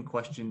the same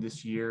question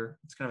this year.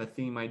 It's kind of a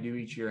theme I do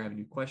each year. I have a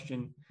new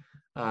question.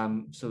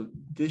 So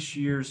this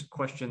year's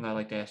question that I'd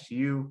like to ask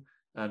you,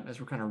 as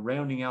we're kind of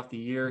rounding out the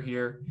year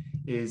here,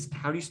 is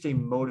how do you stay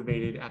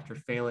motivated after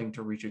failing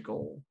to reach a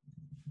goal?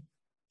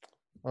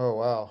 Oh,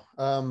 wow.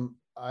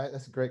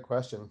 That's a great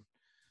question.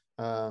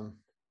 Um,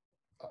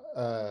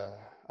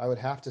 I would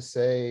have to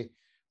say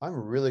I'm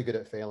really good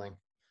at failing.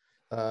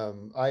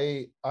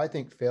 I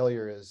think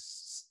failure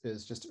is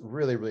just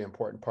really, really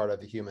important part of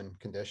the human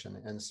condition.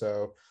 And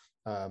so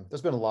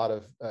there's been a lot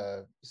of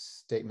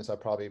statements. I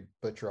probably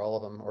butcher all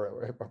of them,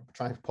 or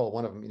trying to pull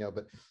one of them, you know,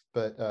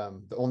 but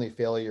the only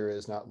failure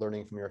is not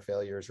learning from your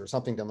failures, or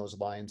something down those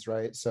lines,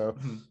 right? So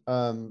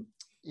Mhm.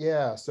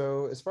 yeah.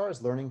 So as far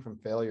as learning from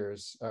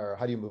failures, or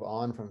how do you move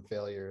on from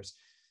failures?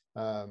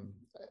 Um,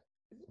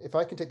 if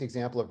I can take the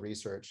example of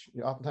research, you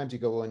know, oftentimes you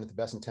go in with the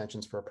best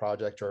intentions for a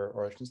project,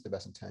 or I shouldn't say the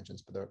best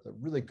intentions, but the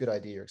really good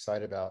idea you're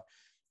excited about,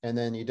 and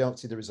then you don't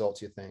see the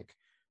results you think.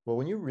 Well,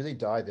 when you really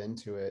dive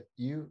into it,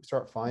 you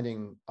start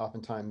finding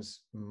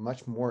oftentimes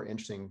much more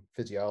interesting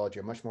physiology,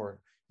 or much more,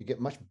 you get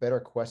much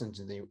better questions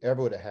than you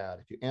ever would have had.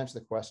 If you answer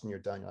the question, you're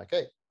done. You're like,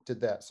 hey,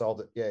 did that,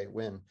 solved it, yay,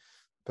 win,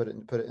 put it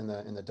in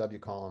the W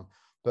column.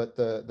 But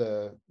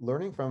the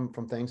learning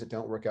from things that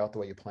don't work out the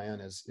way you plan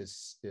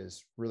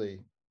is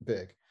really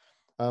big.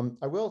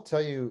 I will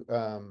tell you,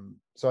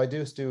 so I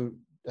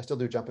still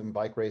do jumping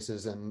bike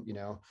races, and, you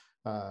know,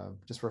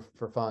 just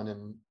for fun,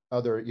 and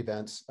other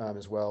events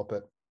as well.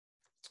 But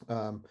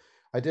um,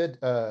 I did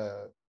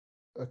a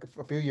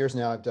few years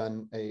now, I've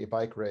done a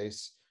bike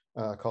race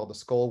called the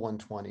Skull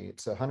 120.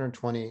 It's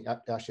 120,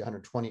 actually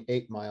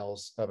 128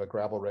 miles of a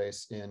gravel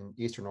race in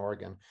Eastern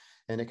Oregon,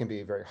 and it can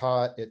be very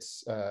hot.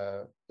 It's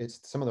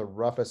some of the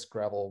roughest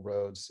gravel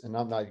roads, and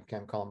I'm not, you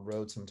can't call them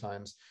roads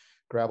sometimes.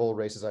 Gravel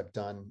races I've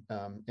done,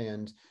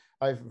 and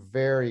I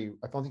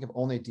don't think I've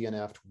only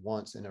DNF'd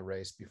once in a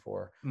race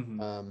before,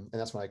 Mhm. and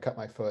that's when I cut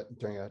my foot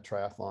during a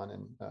triathlon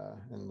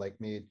in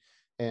Lake Mead,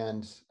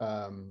 and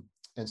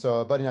and so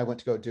a buddy and I went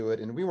to go do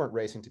it, and we weren't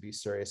racing to be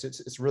serious.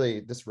 It's really,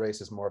 this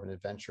race is more of an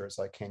adventure. It's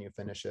like, can you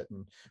finish it?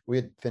 And we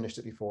had finished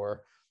it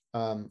before,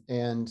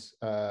 and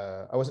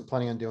I wasn't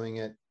planning on doing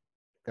it.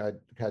 I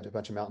had a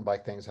bunch of mountain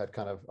bike things I had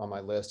kind of on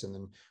my list, and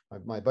then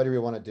my buddy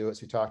really wanted to do it,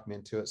 so he talked me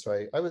into it.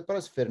 So but I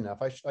was fit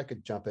enough. I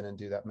could jump in and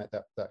do that.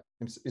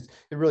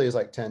 It really is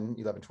like 10,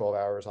 11, 12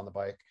 hours on the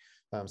bike.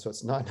 So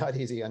it's not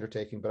easy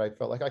undertaking, but I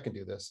felt like I can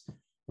do this.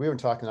 We were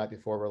talking the night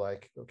before. We're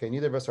like, okay,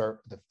 neither of us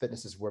are, the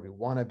fitness is where we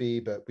want to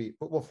be, but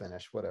we'll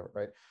finish, whatever,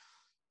 right?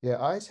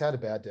 Yeah, I just had a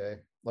bad day.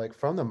 Like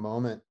from the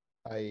moment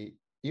I,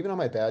 even on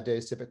my bad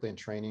days, typically in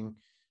training,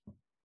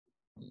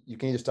 you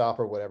can either stop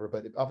or whatever,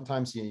 but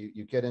oftentimes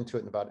you get into it,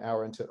 and about an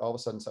hour into it, all of a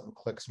sudden something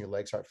clicks and your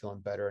legs start feeling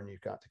better, and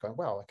you've got to go,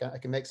 wow, I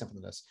can make something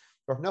of this.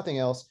 Or if nothing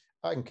else,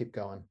 I can keep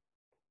going.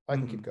 I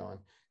can keep Mhm. going.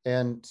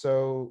 And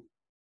so,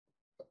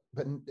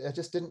 but it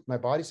just didn't, my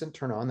body didn't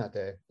turn on that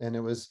day. And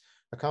it was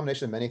a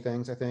combination of many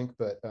things, I think,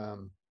 but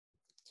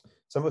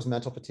some was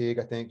mental fatigue,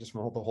 I think, just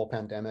from the whole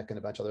pandemic and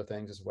a bunch of other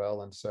things as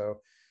well. And so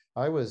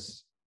I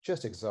was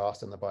just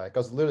exhausted on the bike. I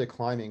was literally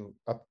climbing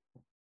up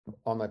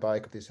on my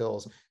bike up these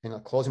hills and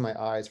like closing my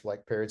eyes for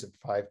like periods of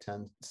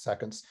 5-10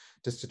 seconds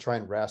just to try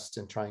and rest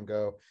and try and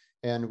go.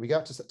 And we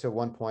got to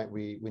one point,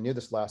 we knew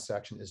this last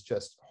section is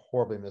just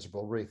horribly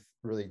miserable, really,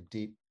 really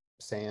deep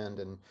sand,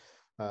 and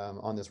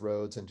on these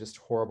roads, and just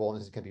horrible.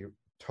 And it can be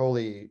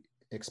totally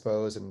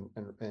exposed, and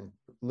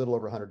a little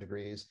over 100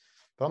 degrees.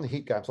 But I'm the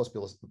heat guy. I'm supposed to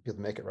be able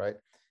to make it, right.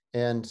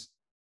 And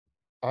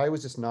I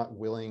was just not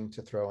willing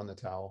to throw in the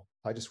towel.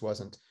 I just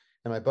wasn't.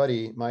 And my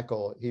buddy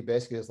Michael, he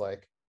basically is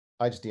like,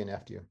 I just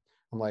DNF'd you.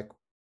 I'm like,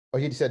 oh,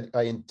 he said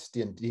I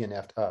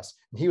DNF'd us,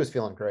 and he was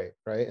feeling great,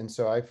 right? And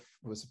so I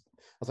was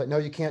like, no,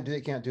 you can't do that,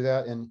 you can't do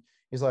that. And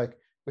he's like,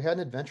 we had an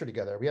adventure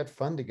together, we had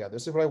fun together.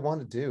 This is what I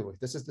want to do.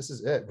 This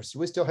is it.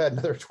 We still had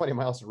another 20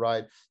 miles to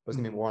ride, but it was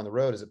gonna be Mhm. more on the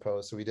road as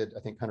opposed. So we did, I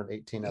think,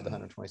 118 out of the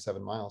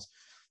 127 miles.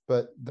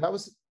 But that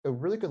was a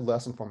really good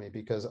lesson for me,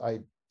 because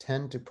I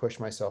tend to push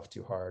myself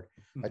too hard.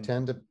 I Mhm.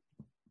 tend to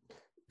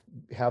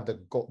have the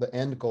goal, the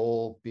end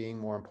goal being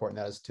more important.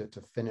 That is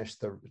to finish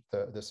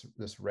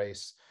this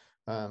race.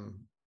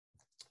 Um,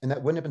 and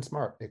that wouldn't have been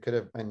smart. It could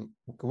have, and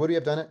would we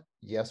have done it?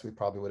 Yes, we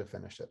probably would have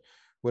finished it.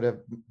 Would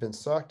have been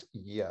sucked?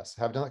 Yes.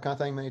 Have done that kind of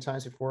thing many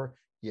times before?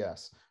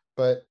 Yes.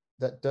 But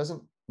that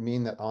doesn't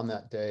mean that on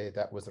that day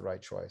that was the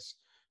right choice.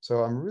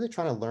 So I'm really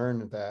trying to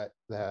learn that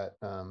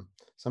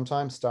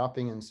sometimes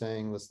stopping and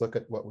saying, let's look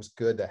at what was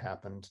good that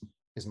happened,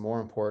 is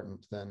more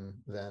important than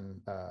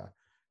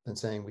than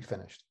saying we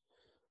finished.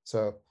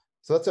 So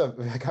that's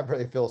I got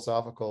very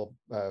philosophical,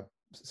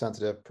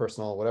 sensitive,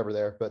 personal, whatever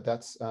there, but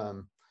that's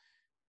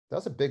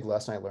a big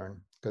lesson I learned,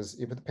 because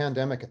with the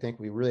pandemic, I think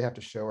we really have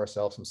to show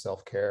ourselves some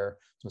self-care,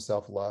 some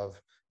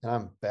self-love, and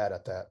I'm bad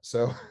at that.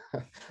 So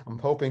I'm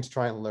hoping to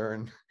try and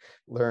learn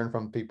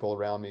from people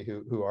around me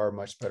who are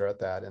much better at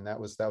that. And that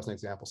was an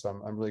example. So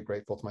I'm really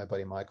grateful to my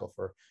buddy Michael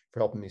for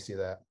helping me see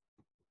that.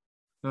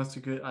 That's a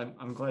good.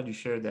 I'm glad you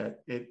shared that.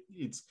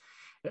 It's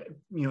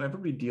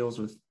everybody deals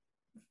with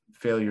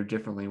failure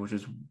differently, which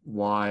is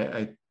why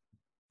I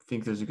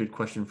think there's a good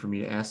question for me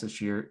to ask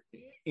this year,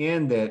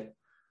 and that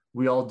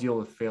we all deal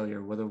with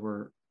failure, whether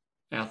we're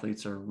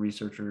athletes or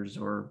researchers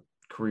or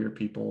career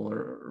people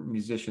or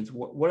musicians,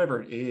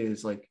 whatever it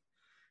is. Like,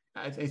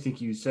 I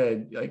think you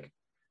said, like,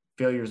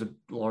 failure is a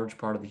large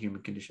part of the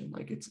human condition.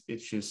 Like,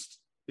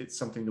 it's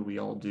something that we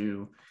all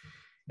do.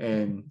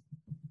 And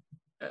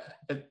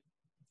I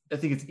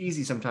think it's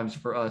easy sometimes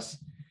for us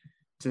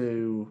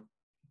to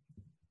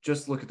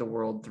just look at the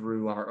world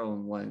through our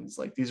own lens.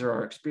 Like, these are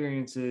our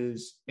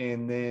experiences.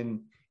 And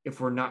then if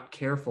we're not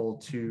careful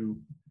to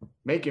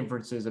make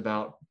inferences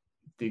about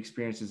the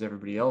experiences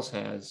everybody else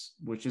has,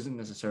 which isn't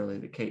necessarily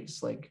the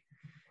case. Like,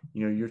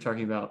 you're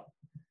talking about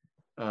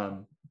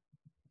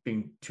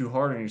being too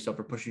hard on yourself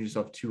or pushing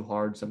yourself too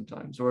hard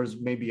sometimes, whereas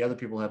maybe other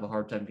people have a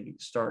hard time getting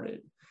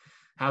started.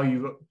 How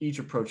you each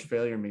approach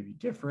failure may be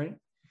different.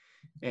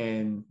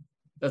 And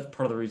that's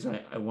part of the reason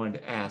I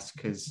wanted to ask,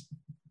 because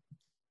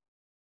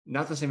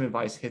not the same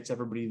advice hits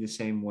everybody the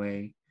same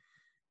way.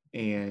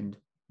 And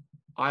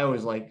I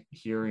always like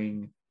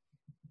hearing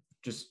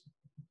just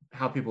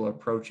how people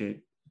approach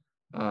it,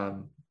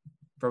 from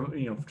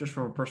just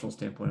from a personal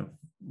standpoint of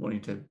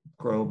wanting to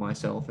grow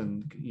myself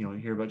and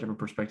hear about different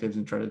perspectives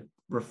and try to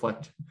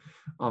reflect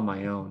on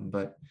my own.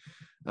 But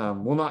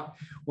we'll not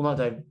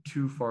dive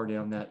too far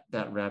down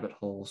that rabbit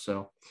hole.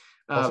 So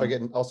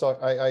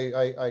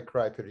I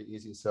cry pretty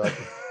easy, so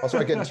I'll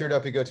start getting teared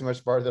up if you go too much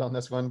farther on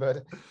this one.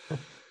 But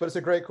it's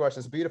a great question.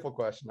 It's a beautiful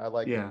question. I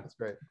like it. It's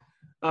great.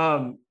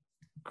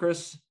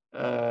 Chris,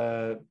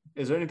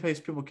 is there any place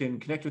people can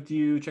connect with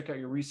you, check out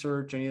your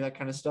research, any of that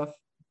kind of stuff?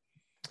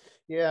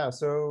 Yeah,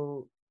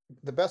 so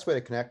the best way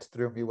to connect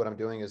through what I'm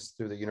doing is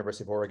through the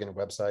University of Oregon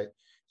website,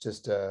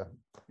 just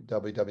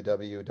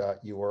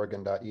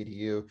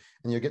www.uoregon.edu,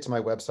 and you'll get to my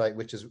website,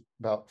 which is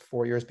about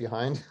 4 years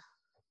behind,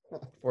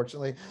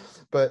 unfortunately.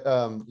 But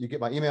you get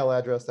my email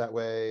address that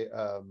way.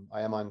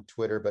 I am on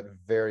Twitter, but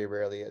very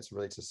rarely. It's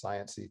a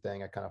science-y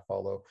thing. I kind of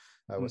follow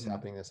what's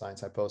happening in the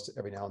science. I post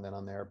every now and then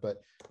on there. But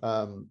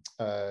we're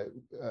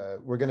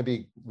going to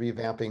be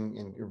revamping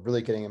and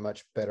really getting a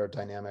much better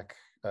dynamic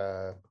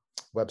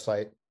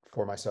website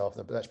for myself.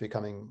 That should be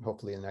coming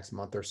hopefully in the next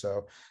month or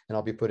so, and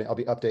I'll be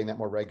updating that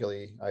more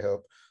regularly, I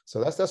hope.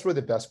 So that's really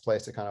the best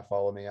place to kind of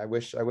follow me. I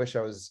wish I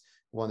was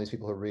one of these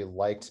people who really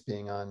liked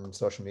being on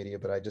social media,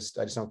 but I just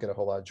don't get a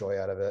whole lot of joy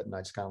out of it, and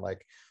I just kind of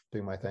like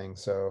doing my thing.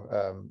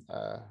 So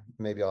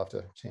maybe I'll have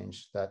to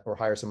change that or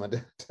hire someone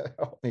to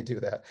help me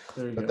do that.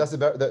 But that's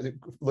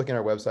looking at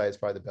our website is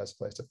probably the best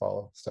place to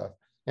follow stuff,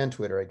 and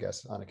Twitter, I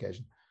guess, on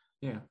occasion.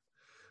 Yeah,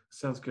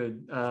 sounds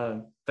good.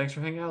 Thanks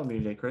for hanging out with me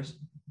today, Chris.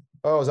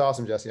 Oh, it was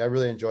awesome, Jesse. I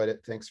really enjoyed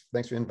it. Thanks for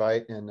the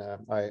invite. And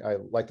I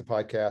like the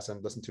podcast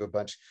and listened to a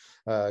bunch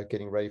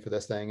getting ready for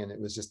this thing. And it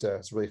was just,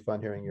 it's really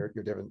fun hearing your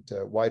different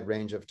wide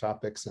range of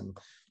topics. And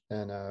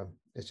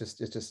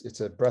it's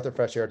a breath of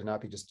fresh air to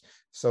not be just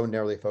so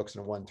narrowly focused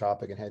on one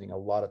topic and hitting a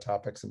lot of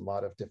topics and a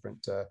lot of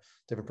different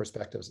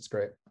perspectives. It's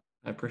great.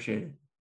 I appreciate it.